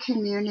as a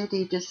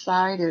community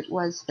decided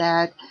was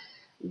that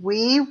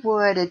we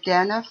would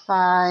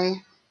identify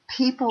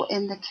people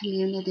in the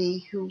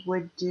community who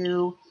would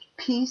do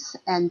peace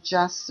and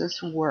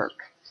justice work.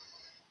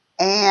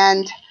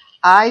 And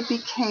I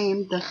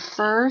became the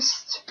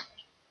first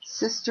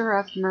Sister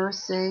of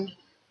Mercy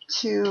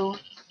to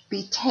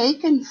be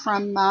taken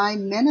from my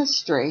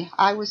ministry.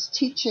 I was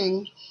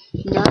teaching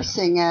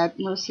nursing at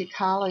Mercy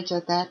College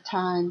at that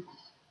time,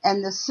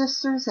 and the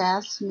sisters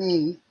asked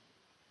me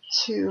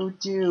to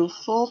do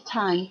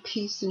full-time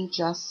peace and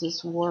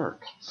justice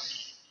work.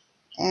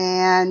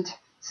 And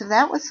so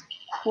that was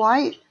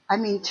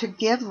to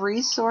give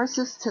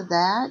resources to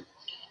that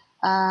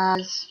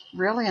was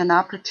really an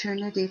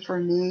opportunity for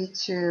me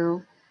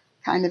to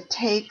kind of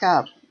take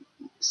up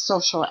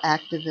social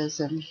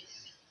activism.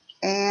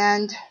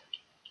 And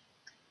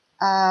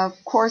of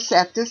course,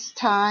 at this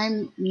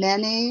time,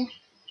 many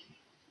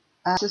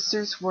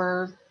sisters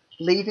were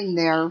leaving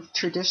their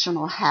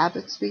traditional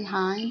habits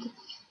behind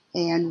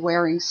and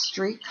wearing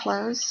street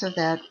clothes so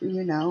that,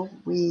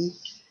 we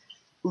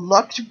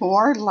looked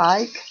more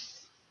like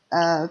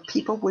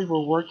people we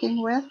were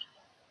working with.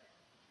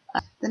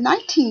 The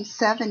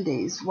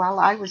 1970s, while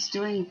I was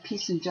doing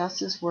peace and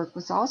justice work,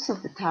 was also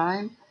the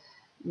time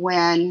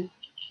when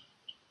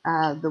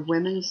the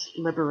women's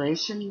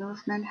liberation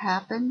movement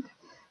happened.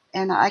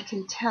 And I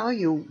can tell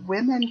you,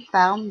 women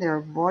found their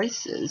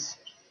voices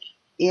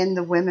in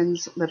the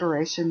women's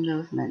liberation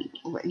movement,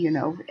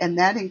 and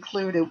that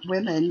included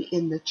women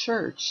in the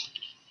church.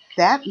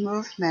 That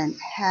movement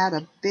had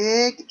a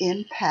big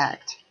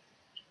impact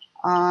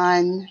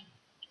on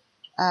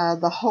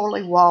the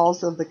holy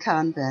walls of the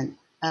convent.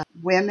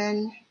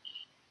 Women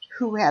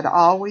who had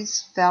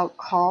always felt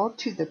called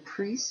to the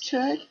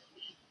priesthood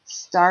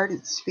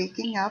started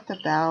speaking up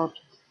about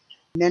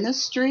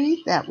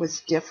ministry that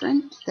was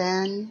different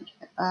than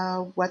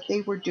what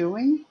they were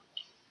doing.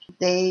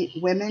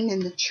 Women in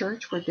the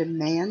church were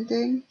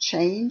demanding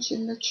change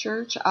in the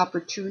church,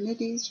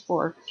 opportunities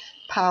for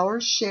power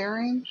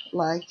sharing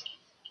like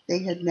they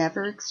had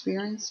never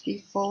experienced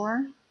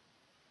before.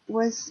 It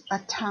was a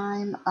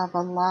time of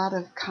a lot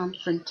of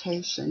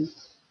confrontation,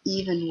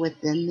 even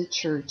within the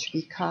church,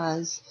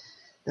 because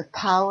the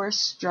power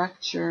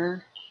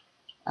structure,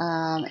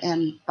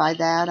 and by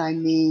that I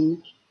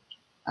mean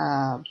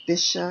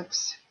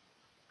bishops,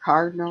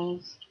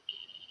 cardinals,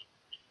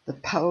 the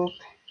Pope,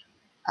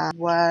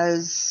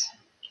 was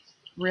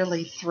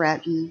really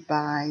threatened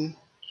by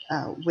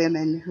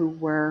women who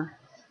were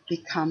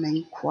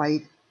becoming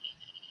quite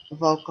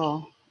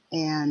vocal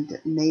and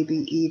maybe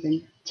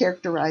even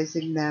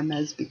characterizing them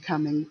as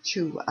becoming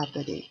too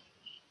uppity.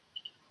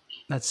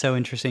 That's so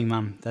interesting,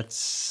 Mom.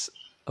 That's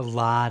a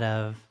lot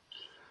of,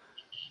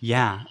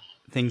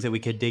 things that we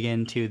could dig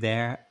into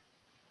there.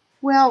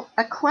 Well,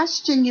 a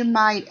question you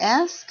might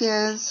ask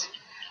is,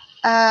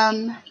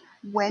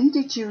 when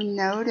did you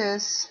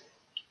notice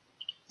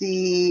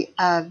the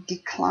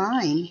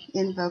decline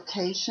in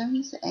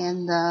vocations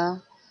and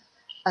the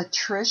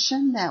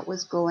attrition that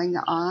was going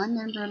on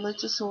in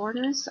religious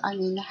orders? I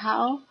mean,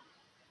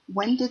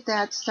 when did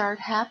that start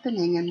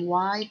happening and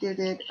why did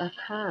it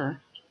occur?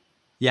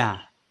 Yeah,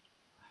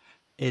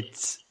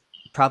 it's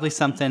probably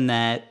something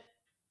that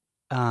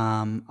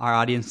our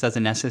audience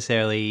doesn't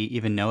necessarily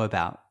even know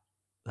about,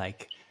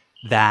 like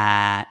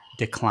that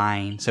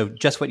decline. So,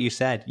 just what you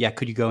said. Yeah,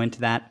 could you go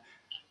into that?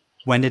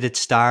 When did it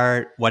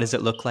start? What does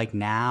it look like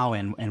now,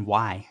 and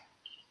why?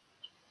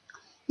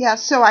 Yeah,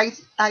 so I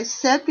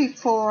said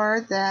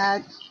before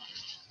that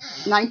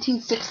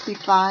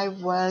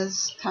 1965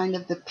 was kind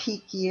of the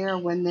peak year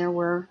when there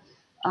were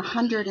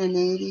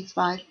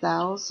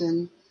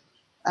 185,000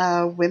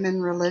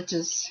 women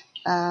religious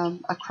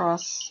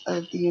across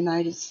the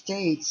United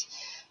States.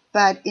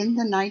 But in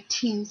the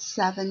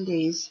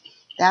 1970s,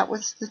 that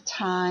was the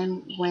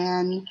time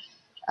when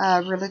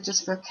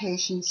religious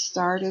vocations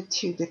started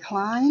to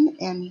decline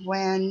and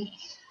when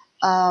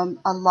a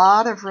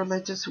lot of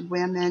religious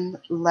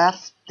women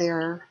left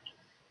their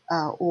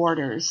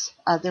orders.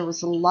 There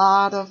was a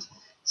lot of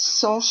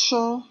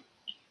social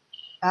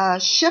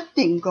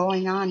shifting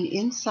going on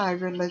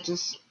inside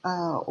religious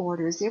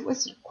orders. It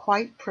was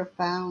quite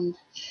profound.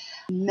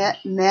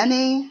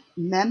 Many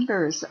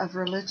members of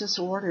religious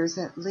orders,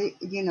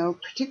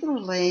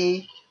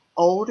 particularly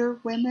older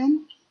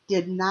women,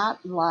 did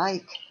not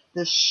like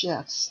the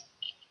shifts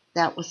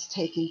that was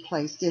taking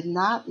place, did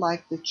not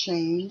like the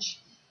change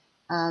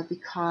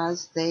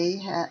because they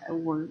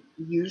were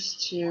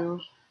used to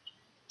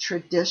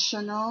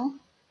traditional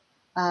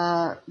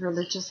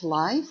religious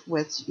life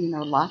with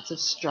lots of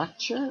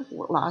structure,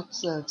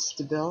 lots of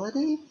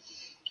stability,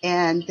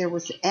 and there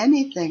was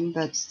anything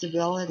but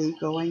stability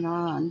going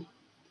on.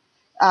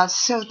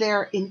 So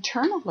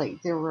internally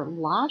there were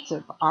lots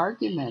of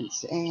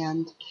arguments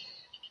and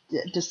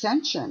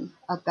dissension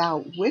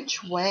about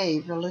which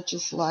way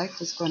religious life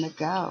was going to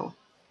go.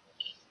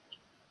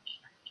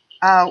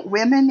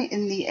 Women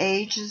in the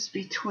ages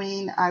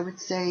between, I would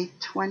say,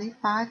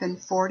 25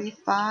 and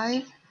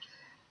 45,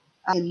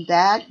 in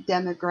that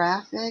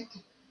demographic,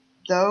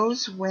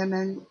 those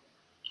women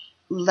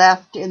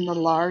left in the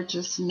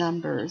largest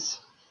numbers.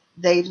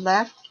 They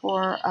left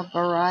for a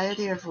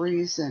variety of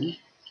reasons.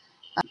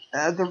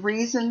 The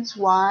reasons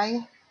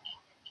why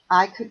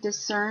I could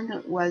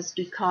discern was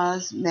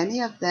because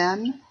many of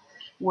them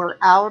were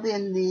out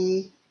in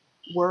the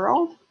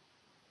world,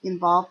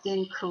 involved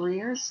in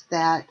careers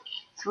that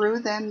threw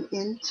them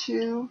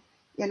into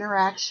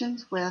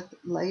interactions with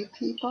lay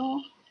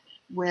people,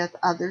 with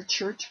other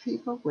church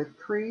people, with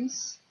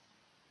priests.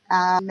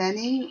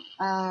 Many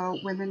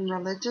women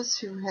religious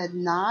who had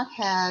not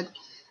had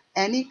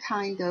any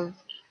kind of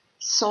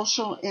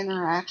social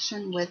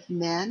interaction with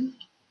men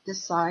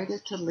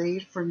decided to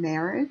leave for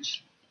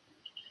marriage.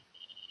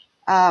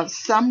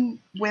 Some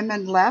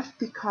women left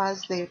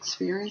because they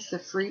experienced the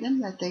freedom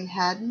that they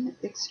hadn't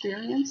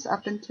experienced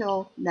up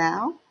until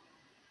now.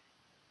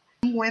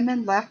 Some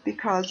women left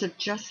because of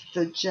just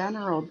the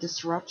general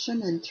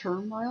disruption and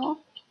turmoil.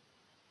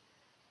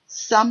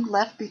 Some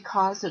left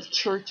because of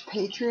church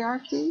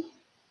patriarchy.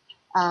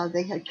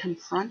 They had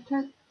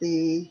confronted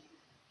the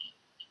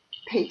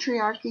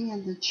patriarchy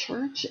in the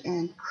church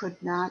and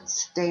could not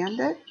stand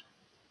it.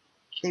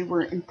 They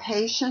were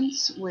impatient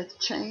with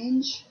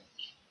change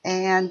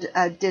and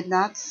did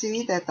not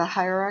see that the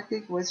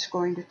hierarchy was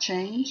going to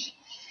change.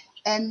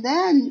 And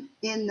then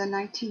in the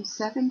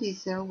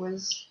 1970s, there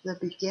was the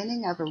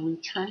beginning of a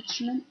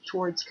retrenchment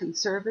towards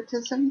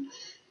conservatism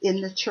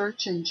in the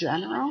church in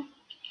general.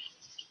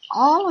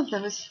 All of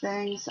those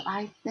things,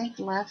 I think,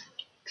 left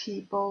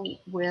people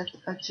with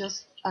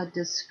just a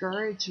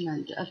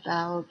discouragement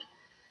about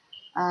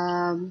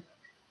the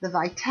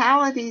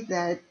vitality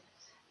that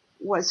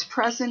was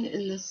present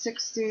in the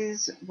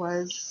 60s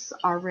was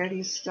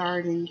already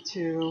starting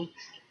to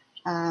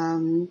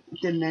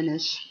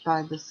diminish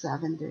by the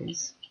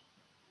 70s.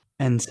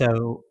 And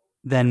so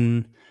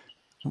then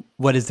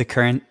What is the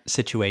current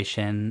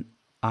situation?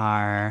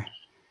 Are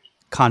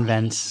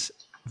convents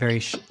very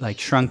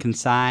shrunk in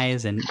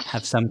size and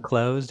have some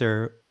closed,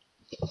 or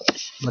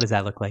what does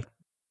that look like?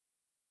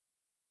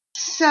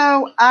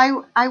 So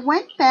I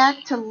went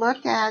back to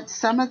look at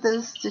some of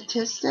the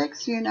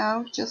statistics,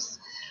 just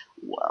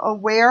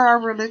where are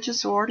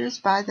religious orders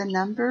by the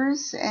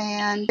numbers.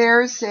 And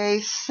there's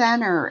a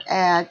center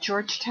at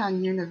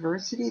Georgetown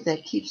University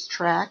that keeps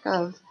track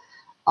of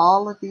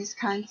all of these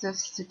kinds of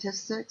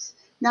statistics,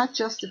 not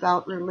just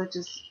about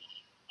religious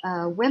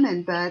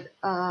women, but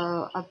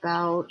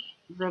about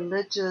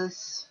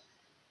religious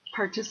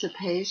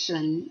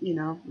participation,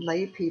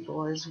 lay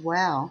people as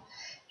well.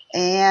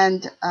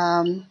 And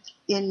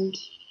in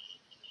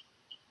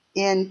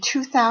in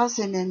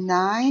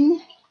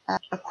 2009,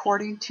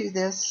 according to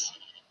this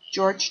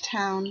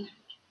Georgetown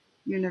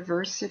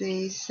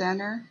University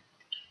Center,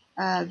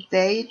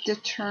 they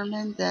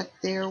determined that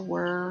there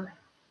were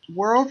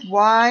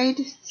worldwide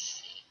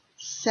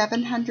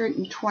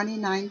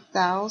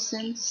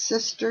 729,000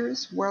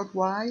 sisters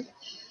worldwide,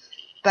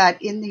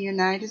 but in the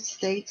United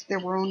States there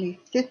were only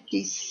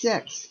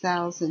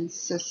 56,000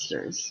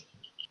 sisters.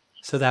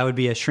 So that would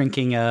be a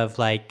shrinking of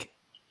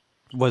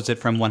was it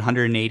from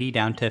 180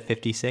 down to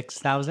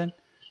 56,000?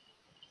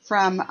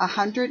 From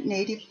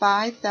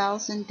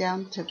 185,000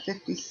 down to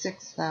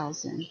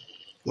 56,000.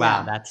 Wow,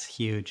 Yeah, that's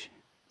huge.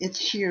 it's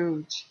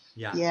huge.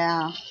 Yeah.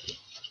 Yeah.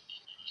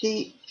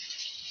 The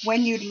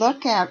When you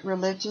look at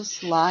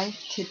religious life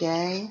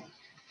today,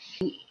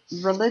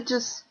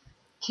 religious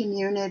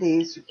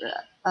communities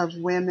of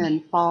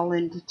women fall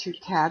into two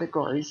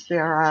categories.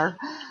 There are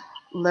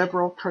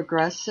liberal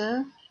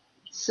progressive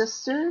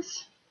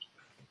sisters,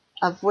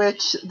 of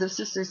which the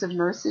Sisters of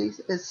Mercy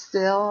is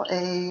still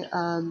a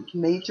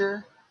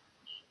major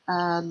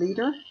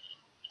leader.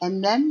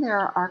 And then there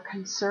are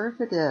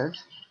conservative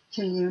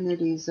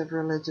communities of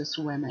religious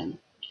women.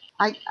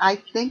 I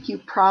think you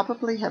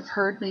probably have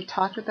heard me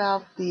talk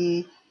about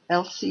the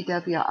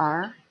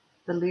LCWR,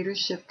 the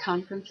Leadership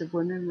Conference of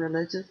Women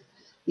Religious.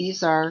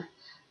 These are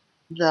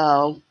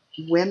the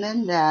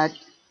women that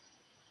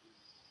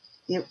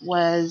it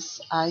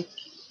was, I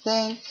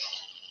think,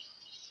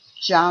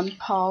 John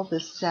Paul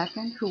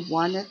II who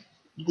wanted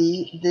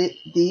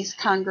these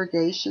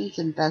congregations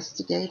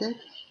investigated.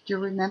 Do you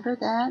remember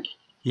that?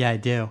 Yeah, I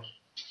do.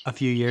 A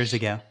few years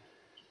ago.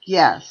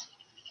 Yes.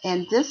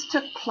 And this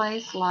took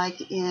place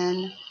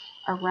in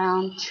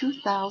around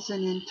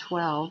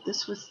 2012.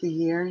 This was the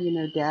year,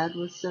 Dad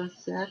was so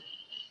sick.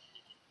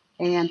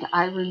 And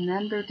I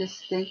remember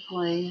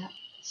distinctly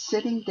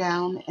sitting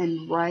down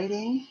and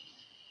writing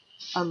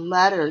a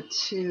letter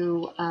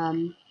to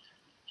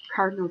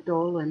Cardinal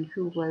Dolan,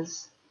 who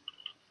was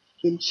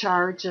in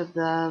charge of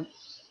the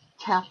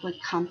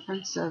Catholic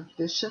Conference of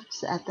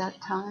Bishops at that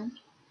time.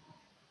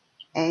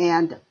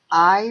 And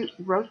I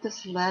wrote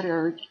this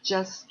letter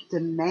just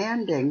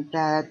demanding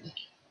that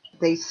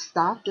they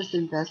stop this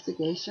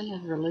investigation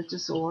of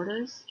religious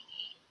orders.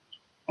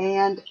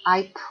 And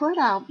I put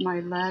out my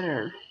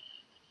letter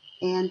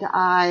and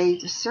I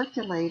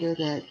circulated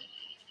it.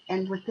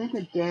 And within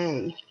a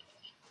day,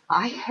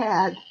 I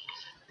had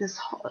this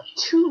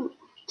two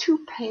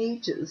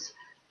pages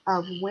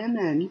of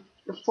women,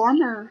 the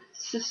former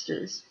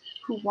sisters,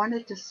 who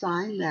wanted to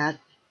sign that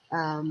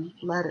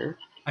letter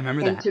I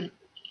remember and that.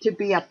 to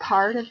be a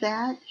part of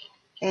that.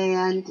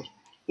 And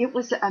it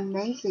was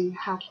amazing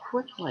how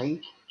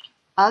quickly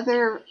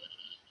other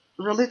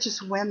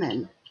religious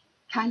women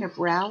kind of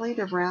rallied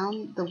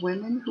around the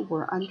women who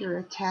were under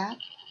attack.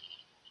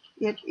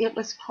 It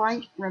was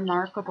quite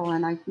remarkable,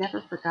 and I've never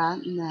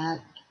forgotten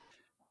that.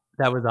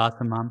 That was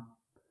awesome, Mom.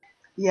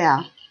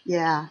 Yeah,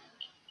 yeah.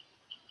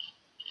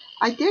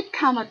 I did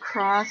come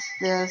across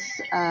this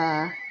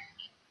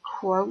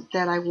quote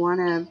that I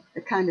want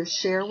to kind of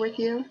share with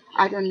you.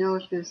 I don't know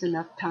if there's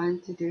enough time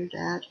to do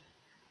that.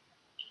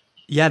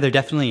 Yeah, there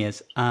definitely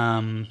is.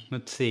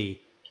 Let's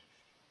see.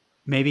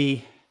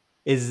 Maybe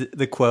is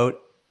the quote.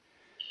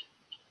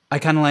 I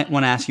kind of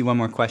want to ask you one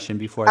more question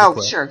before the Oh,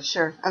 quote. sure,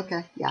 sure.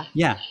 Okay, yeah.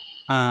 Yeah.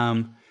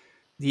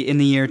 In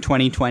the year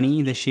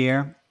 2020, this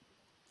year,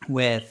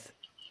 with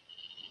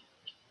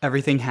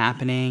everything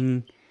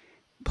happening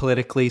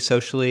politically,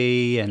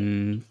 socially,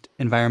 and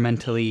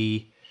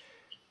environmentally,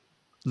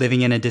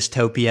 living in a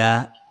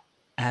dystopia,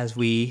 as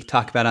we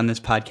talk about on this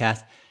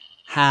podcast,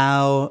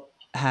 how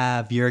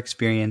have your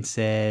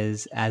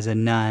experiences as a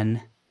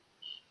nun,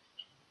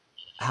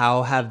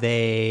 how have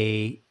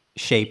they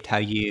shaped how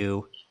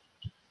you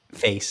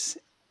face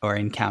or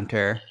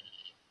encounter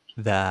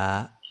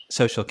the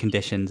social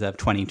conditions of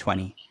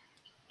 2020?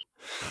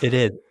 It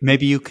is.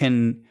 Maybe you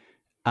can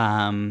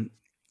um,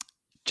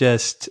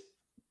 just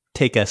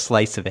take a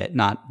slice of it,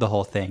 not the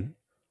whole thing.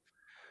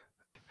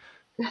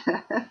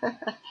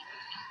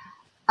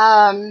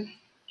 um,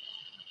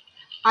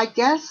 I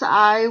guess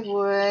I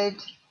would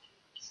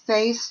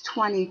face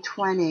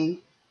 2020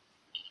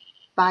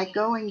 by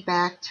going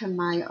back to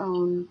my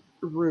own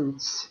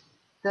roots,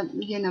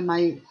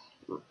 my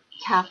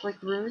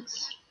Catholic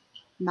roots,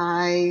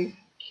 my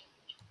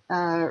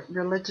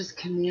religious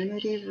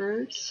community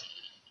roots,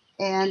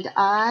 and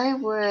I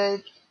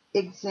would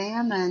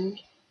examine,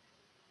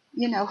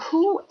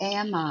 who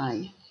am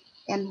I,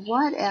 and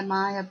what am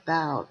I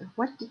about?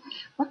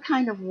 What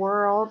kind of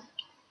world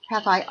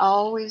have I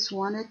always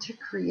wanted to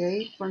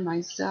create for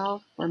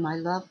myself, for my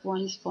loved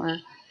ones, for,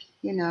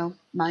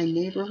 my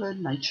neighborhood,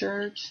 my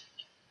church?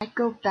 I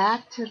go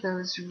back to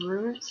those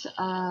roots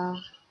of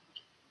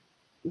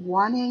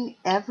wanting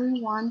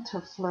everyone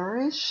to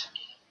flourish.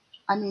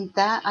 I mean,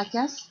 I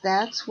guess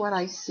that's what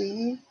I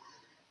see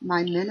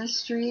my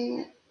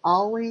ministry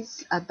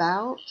always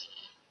about.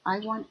 I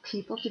want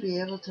people to be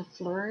able to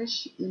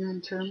flourish,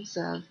 in terms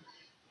of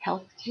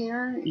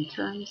healthcare, in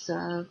terms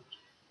of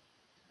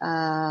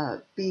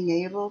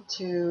being able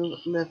to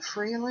live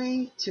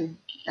freely, to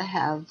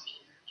have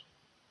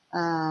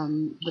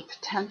the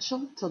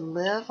potential to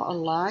live a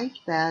life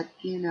that,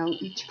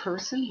 each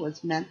person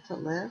was meant to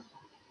live.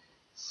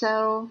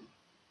 So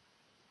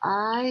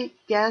I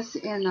guess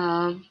in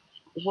a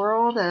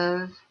world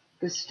of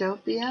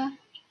dystopia,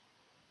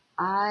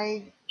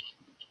 I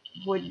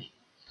would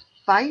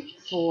fight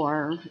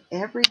for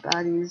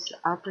everybody's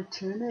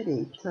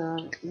opportunity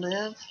to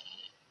live,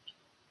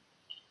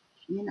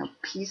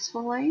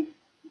 peacefully,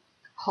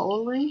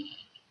 wholly,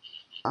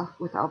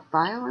 without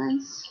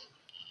violence.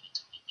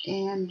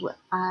 And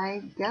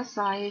I guess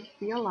I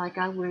feel like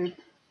I would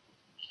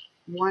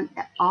want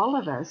all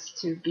of us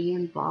to be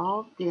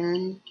involved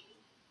in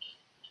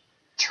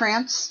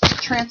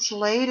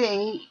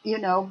translating,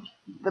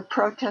 the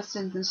protests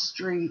in the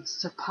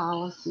streets to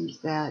policies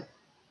that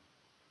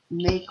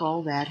make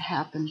all that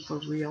happen for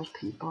real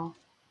people.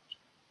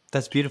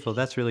 That's beautiful.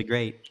 That's really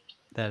great.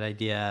 That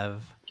idea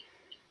of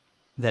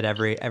that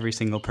every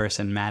single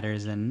person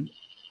matters, and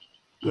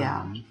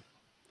Yeah.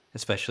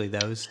 especially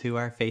those who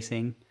are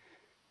facing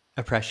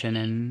oppression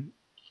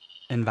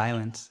and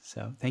violence.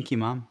 So thank you,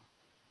 Mom.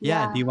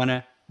 Yeah. Do Yeah. you want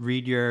to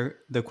read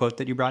the quote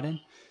that you brought in?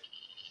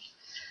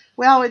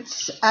 Well,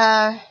 it's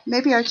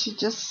maybe I should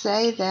just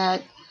say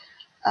that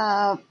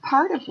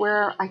part of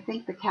where I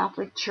think the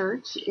Catholic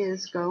Church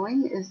is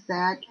going is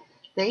that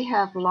they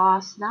have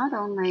lost not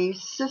only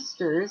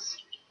sisters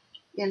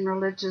in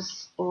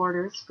religious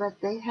orders, but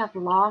they have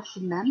lost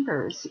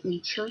members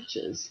in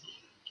churches.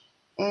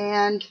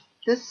 And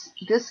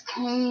this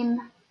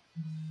came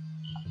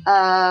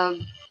uh,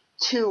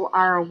 to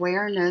our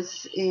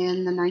awareness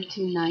in the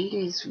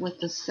 1990s with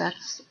the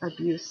sex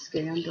abuse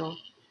scandal.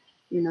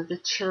 The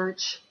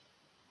church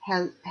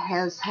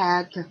has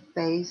had to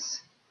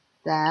face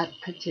that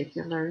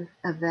particular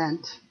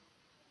event.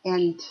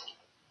 And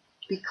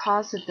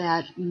because of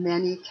that,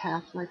 many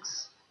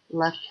Catholics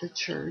left the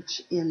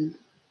church in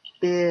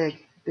big,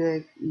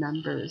 big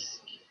numbers.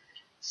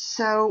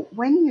 So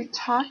when you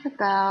talk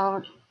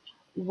about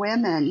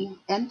women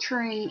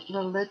entering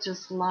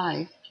religious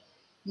life,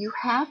 you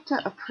have to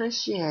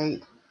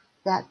appreciate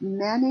that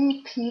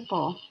many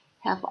people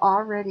have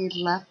already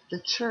left the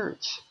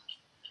church.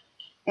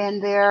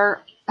 And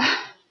they're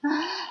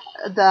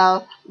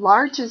the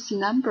largest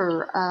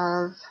number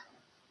of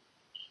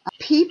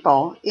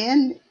people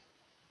in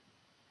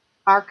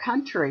our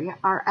country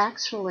are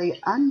actually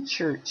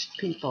unchurched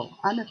people,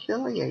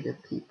 unaffiliated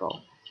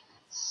people.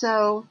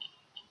 So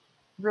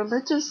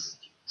religious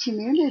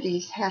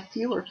communities have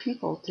fewer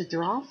people to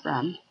draw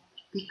from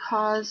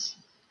because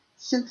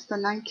since the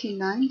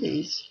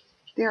 1990s,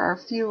 there are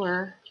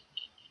fewer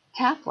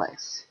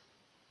Catholics.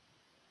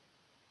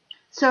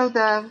 So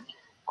the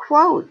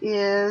quote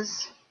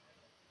is,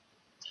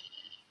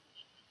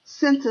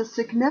 since a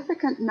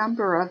significant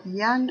number of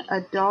young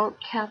adult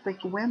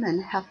Catholic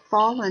women have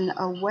fallen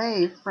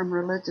away from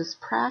religious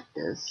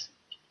practice,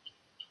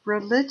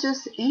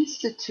 religious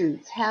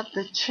institutes have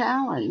the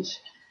challenge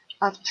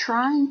of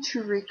trying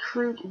to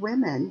recruit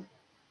women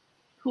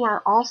who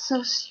are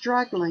also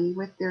struggling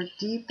with their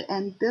deep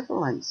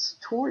ambivalence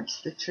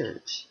towards the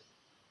church.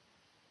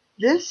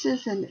 This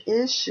is an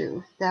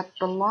issue that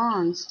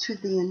belongs to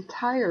the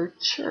entire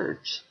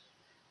church,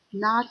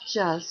 not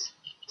just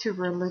to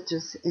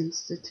religious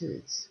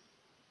institutes.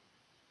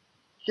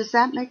 Does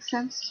that make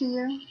sense to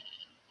you?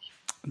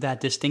 That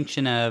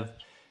distinction of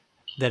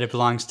that it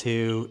belongs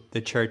to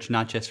the church,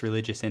 not just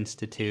religious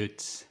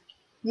institutes.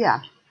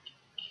 Yeah.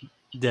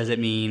 Does it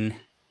mean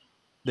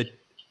the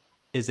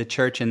is the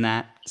church in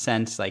that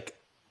sense like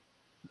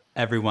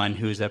everyone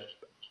who's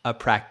a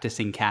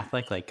practicing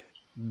Catholic, like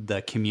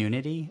the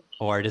community,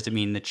 or does it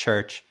mean the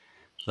church,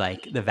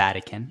 like the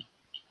Vatican?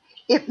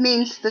 It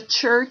means the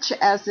church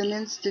as an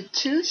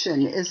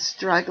institution is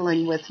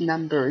struggling with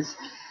numbers,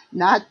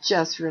 not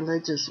just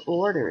religious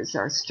orders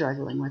are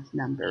struggling with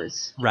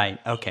numbers. Right.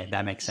 Okay,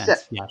 that makes So,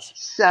 sense. Yes.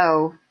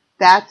 so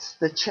that's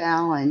the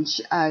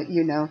challenge.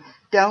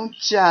 Don't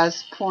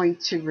just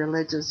point to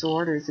religious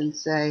orders and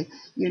say,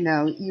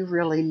 you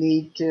really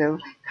need to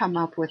come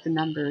up with the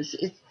numbers.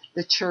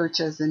 The church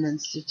as an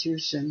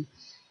institution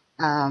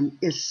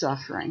is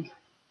suffering.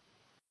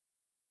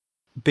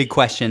 Big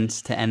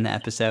questions to end the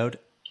episode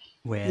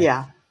with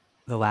Yeah.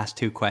 the last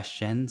two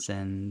questions,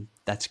 and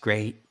that's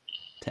great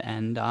to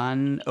end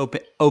on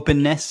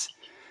openness.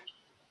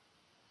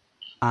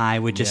 I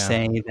would just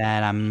say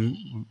that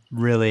I'm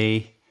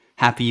really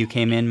happy you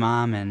came in,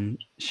 Mom, and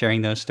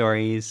sharing those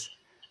stories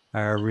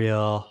are a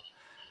real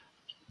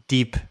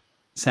deep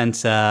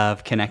sense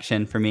of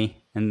connection for me.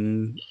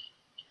 And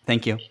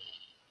thank you.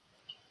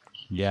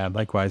 Yeah,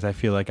 likewise. I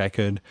feel like I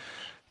could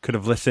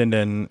have listened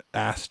and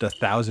asked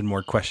 1,000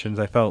 more questions.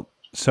 I felt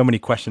so many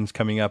questions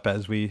coming up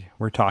as we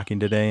were talking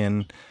today,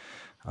 and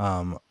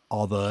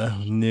all the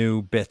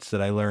new bits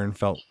that I learned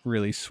felt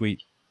really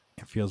sweet.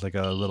 It feels like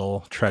a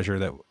little treasure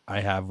that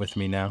I have with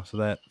me now. So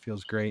that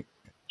feels great.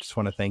 Just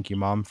want to thank you,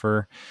 Mom,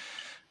 for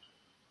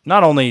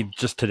not only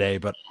just today,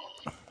 but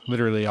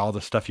literally all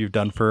the stuff you've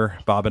done for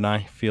Bob and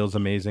I. Feels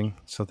amazing.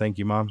 So thank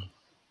you, Mom.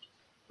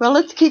 Well,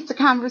 let's keep the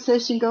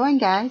conversation going,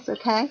 guys,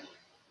 okay?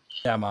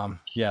 Yeah, Mom.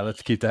 Yeah,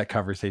 let's keep that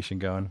conversation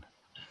going.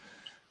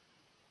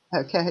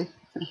 Okay.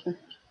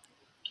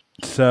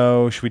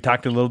 So, should we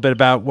talk a little bit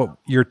about what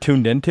you're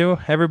tuned into,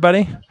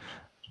 everybody?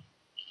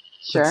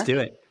 Let's Sure. do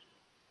it.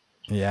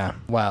 Yeah.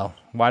 Well,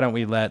 why don't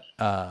we let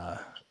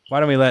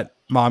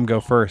Mom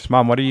go first?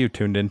 Mom, what are you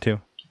tuned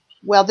into?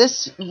 Well,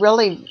 this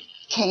really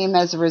came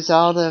as a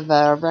result of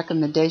a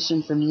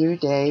recommendation from you,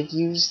 Dave.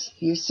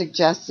 You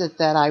suggested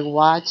that I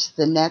watch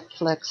the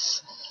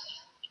Netflix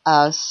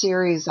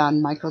series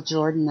on Michael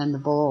Jordan and the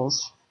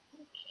Bulls,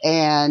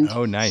 and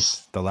Oh,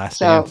 nice. The Last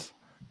so Dance.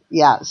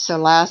 yeah. So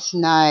last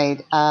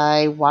night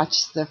I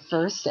watched the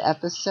first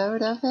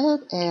episode of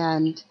it,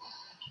 and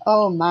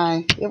oh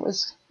my, it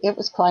was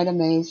quite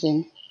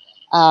amazing.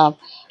 Uh,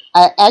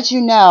 as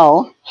you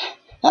know,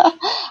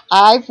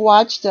 I've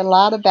watched a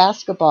lot of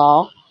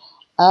basketball.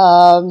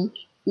 Um,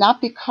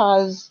 Not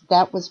because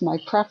that was my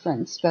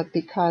preference, but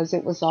because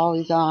it was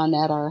always on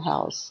at our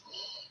house.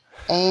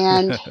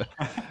 And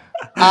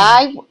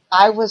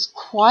I was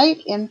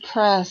quite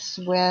impressed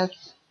with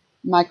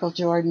Michael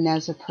Jordan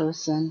as a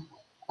person.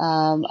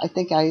 I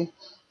think I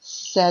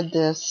said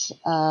this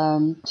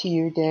to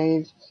you,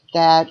 Dave,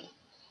 that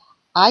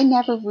I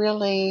never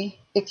really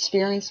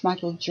experienced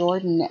Michael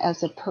Jordan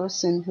as a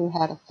person who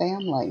had a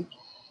family.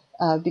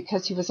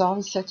 Because he was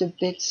always such a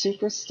big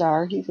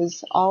superstar. He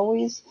was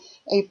always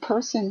a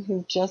person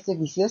who just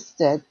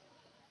existed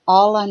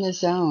all on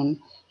his own.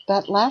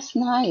 But last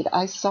night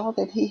I saw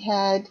that he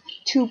had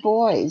two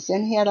boys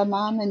and he had a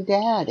mom and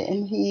dad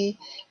and he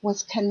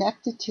was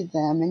connected to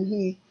them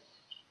and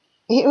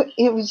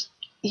it was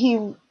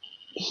he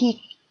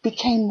he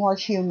became more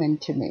human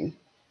to me.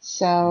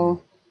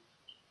 So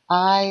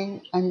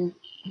I'm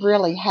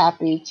really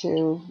happy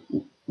to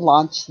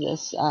launch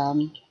this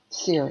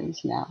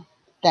series now.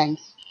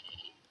 Thanks.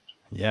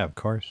 Yeah, of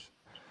course.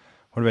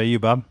 What about you,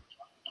 Bob?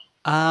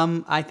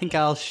 I think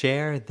I'll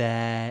share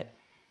that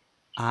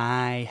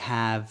I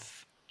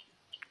have,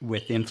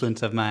 with the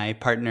influence of my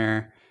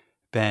partner,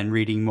 been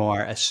reading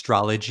more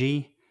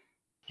astrology,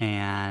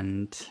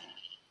 and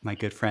my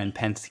good friend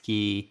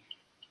Pensky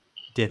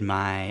did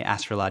my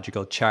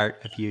astrological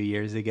chart a few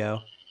years ago.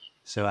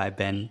 So I've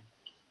been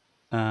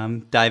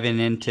diving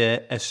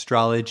into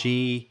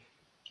astrology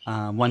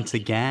once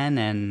again,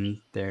 and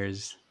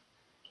there's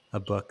a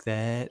book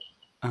that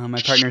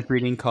my partner's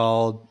reading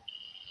called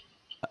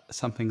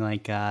something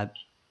like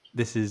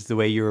 "This Is the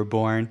Way You Were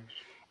Born,"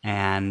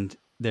 and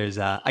there's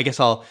I guess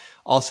I'll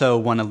also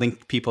want to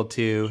link people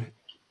to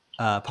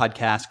a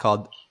podcast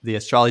called the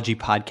Astrology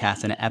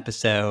Podcast, and an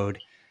episode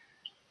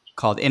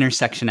called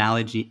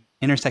Intersectionality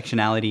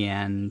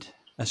and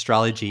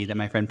Astrology that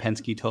my friend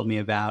Pensky told me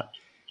about,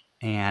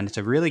 and it's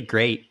a really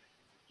great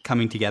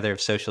coming together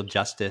of social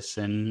justice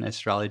and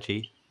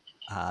astrology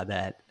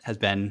that has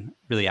been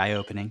really eye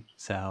opening.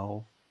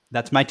 So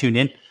that's my tune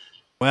in.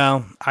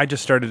 Well, I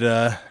just started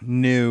a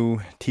new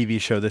TV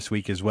show this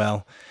week as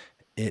well.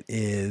 It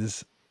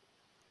is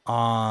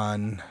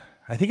on,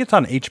 I think it's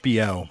on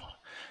HBO,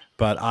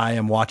 but I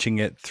am watching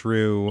it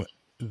through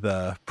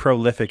the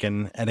prolific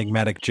and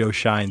enigmatic Joe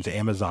Shine's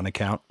Amazon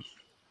account.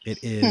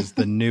 It is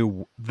the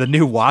new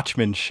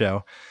Watchmen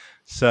show.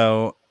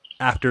 So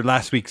after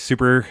last week's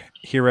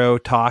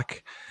superhero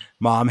talk,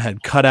 Mom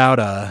had cut out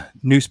a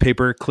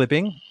newspaper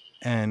clipping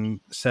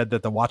and said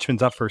that the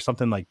Watchmen's up for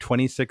something like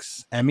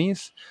 26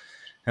 Emmys.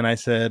 And I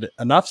said,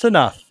 enough's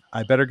enough.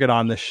 I better get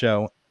on this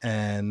show.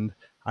 And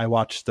I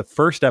watched the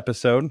first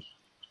episode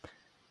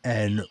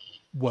and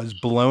was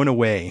blown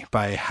away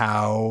by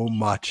how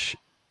much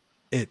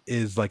it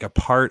is like a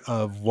part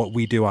of what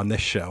we do on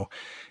this show.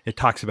 It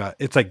talks about,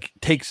 it's like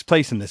takes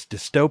place in this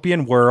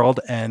dystopian world,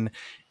 and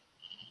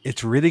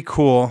it's really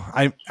cool.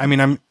 I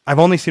mean I've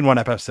only seen one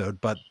episode,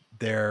 but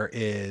there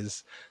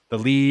is the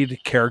lead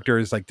character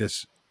is like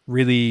this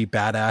really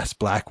badass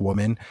black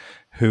woman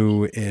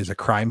who is a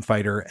crime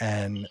fighter,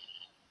 and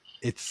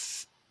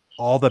it's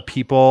all the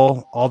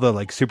people, all the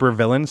like super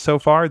villains so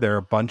far. There are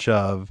a bunch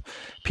of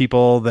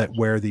people that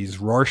wear these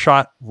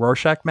Rorschach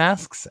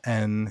masks,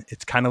 and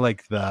it's kind of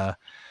like the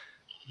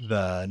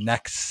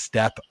next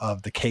step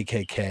of the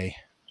KKK.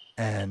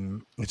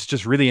 And it's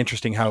just really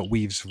interesting how it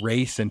weaves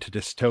race into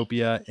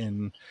dystopia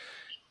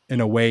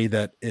in a way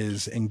that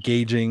is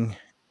engaging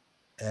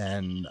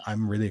and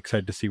I'm really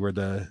excited to see where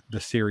the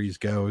series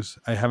goes.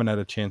 I haven't had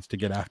a chance to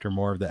get after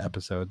more of the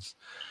episodes,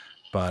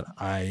 but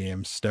I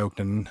am stoked,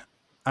 and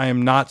I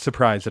am not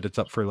surprised that it's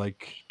up for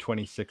like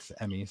 26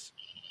 Emmys.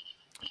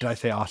 Did I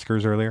say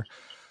Oscars earlier?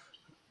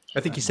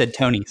 I think you said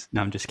Tonys.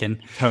 No, I'm just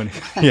kidding. Tony.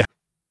 Yeah.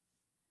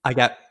 I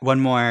got one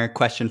more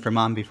question for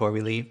Mom before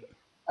we leave.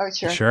 Oh,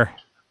 sure. Sure.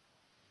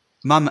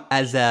 Mom,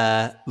 as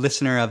a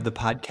listener of the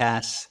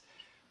podcast,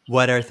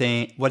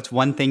 what's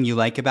one thing you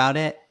like about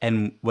it,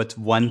 and what's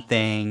one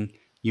thing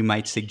you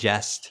might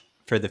suggest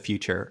for the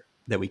future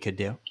that we could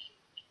do?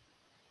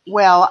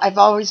 Well, I've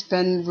always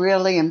been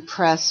really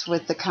impressed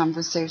with the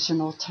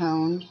conversational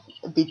tone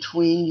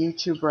between you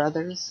two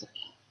brothers.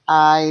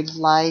 I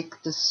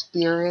like the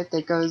spirit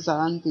that goes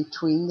on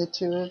between the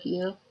two of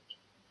you.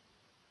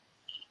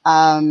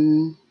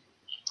 I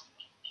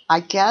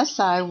guess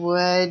I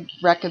would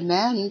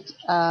recommend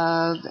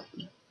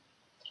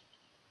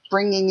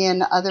bringing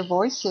in other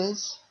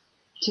voices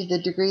to the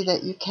degree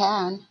that you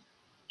can,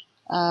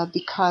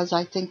 because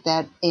I think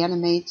that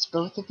animates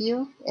both of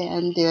you,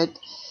 and it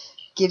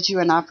gives you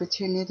an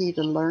opportunity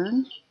to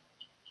learn,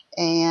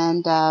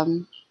 and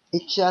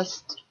it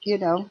just,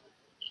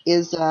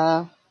 is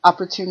a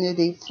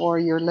opportunity for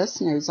your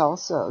listeners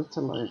also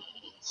to learn.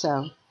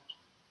 So,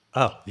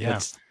 oh yeah,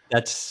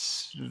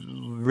 that's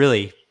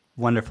really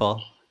wonderful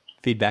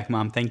feedback,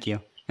 Mom. Thank you,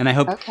 and I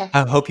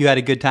hope you had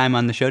a good time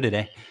on the show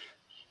today.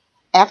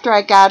 After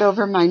I got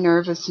over my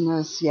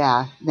nervousness,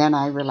 then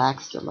I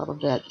relaxed a little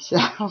bit. So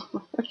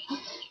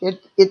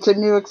it's a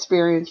new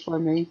experience for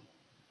me.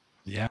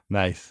 Yeah,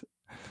 nice.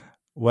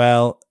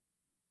 Well,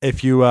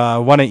 if you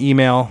want to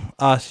email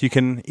us, you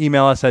can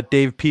email us at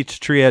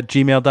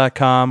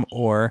davepeachtree@gmail.com,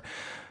 or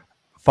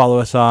follow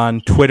us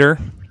on Twitter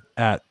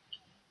at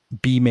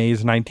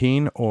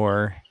bmaze19,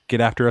 or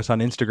get after us on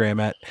Instagram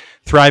at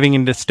Thriving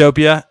in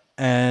Dystopia.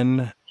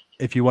 And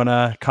if you want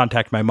to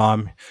contact my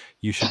mom,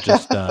 you should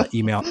just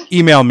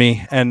email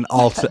me, and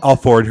I'll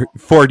forward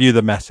you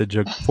the message,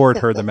 or forward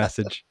her the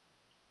message.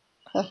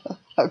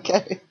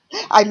 Okay,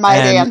 I might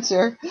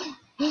answer.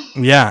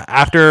 Yeah,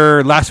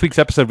 after last week's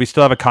episode, we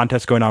still have a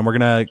contest going on. We're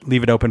going to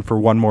leave it open for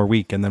one more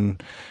week, and then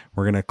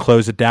we're going to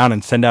close it down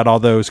and send out all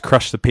those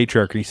Crush the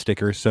Patriarchy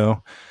stickers.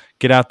 So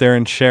get out there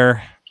and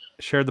share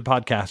the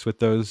podcast with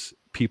those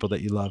people that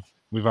you love.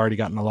 We've already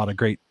gotten a lot of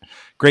great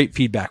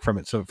feedback from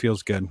it, so it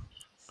feels good.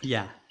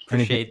 Yeah,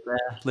 appreciate the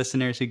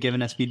listeners who've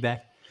given us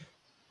feedback.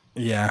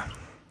 Yeah,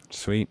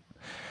 sweet.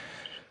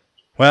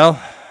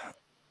 Well,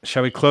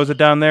 shall we close it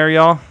down there,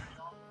 y'all?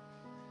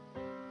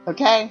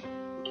 Okay.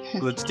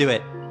 Let's do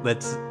it.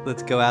 Let's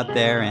go out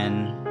there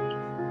and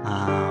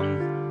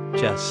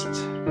just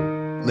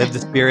live the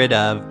spirit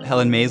of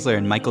Helen Maisler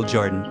and Michael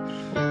Jordan.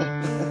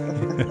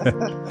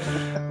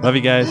 Love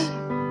you guys.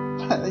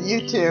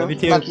 You too. Love you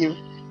too. Love you.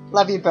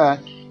 Love you both.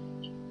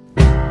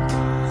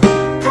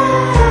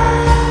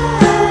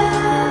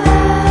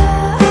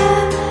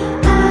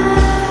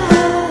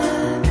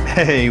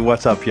 Hey,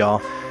 what's up,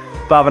 y'all?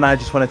 Bob and I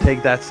just want to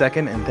take that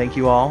second and thank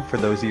you all for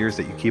those years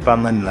that you keep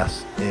on lending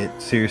us. It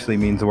seriously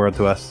means the world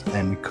to us,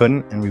 and we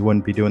couldn't and we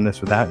wouldn't be doing this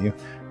without you.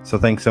 So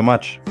thanks so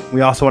much.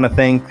 We also want to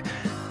thank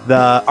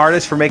the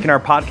artists for making our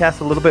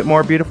podcast a little bit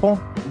more beautiful.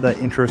 The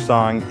intro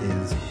song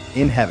is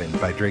In Heaven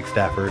by Drake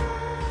Stafford,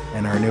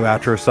 and our new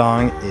outro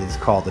song is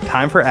called The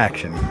Time for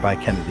Action by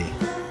Kennedy.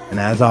 And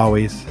as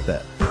always,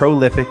 the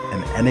prolific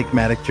and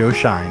enigmatic Joe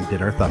Shine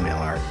did our thumbnail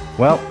art.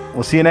 Well,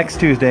 we'll see you next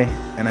Tuesday,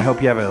 and I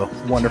hope you have a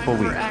wonderful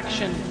week.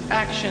 Action,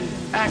 action,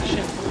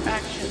 action,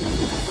 action.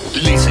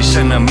 Lisa y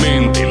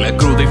llanamente, la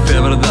cruda y fea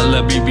verdad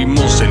la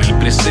vivimos en el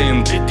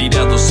presente,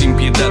 tirados sin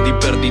piedad y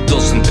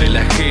perdidos entre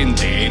la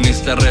gente, en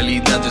esta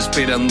realidad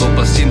esperando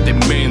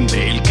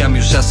pacientemente, el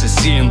cambio ya se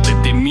siente,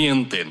 te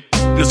mienten.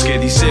 Los que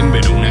dicen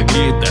ver una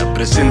grieta,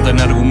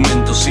 presentan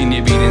argumentos sin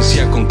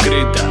evidencia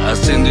concreta,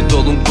 hacen de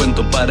todo un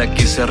cuento para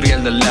que se ría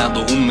al de al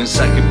lado, un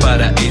mensaje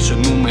para ellos,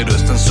 números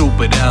están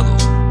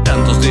superados.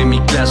 Tantos de mi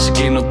clase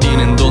que no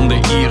tienen dónde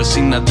ir,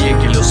 sin nadie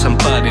que los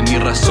ampare ni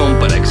razón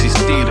para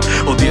existir,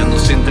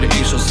 odiándose entre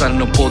ellos al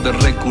no poder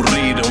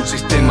recurrir a un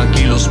sistema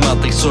que los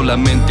mata y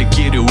solamente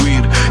quiere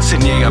huir. Se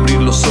niega a abrir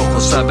los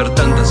ojos a ver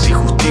tantas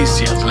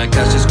injusticias, la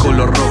calle es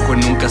color rojo y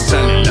nunca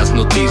salen las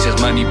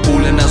noticias,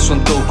 manipulan a su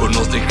antojo,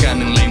 nos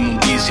dejan en la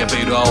inmundicia,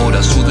 pero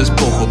ahora su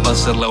despojo va a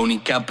ser la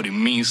única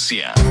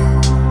primicia.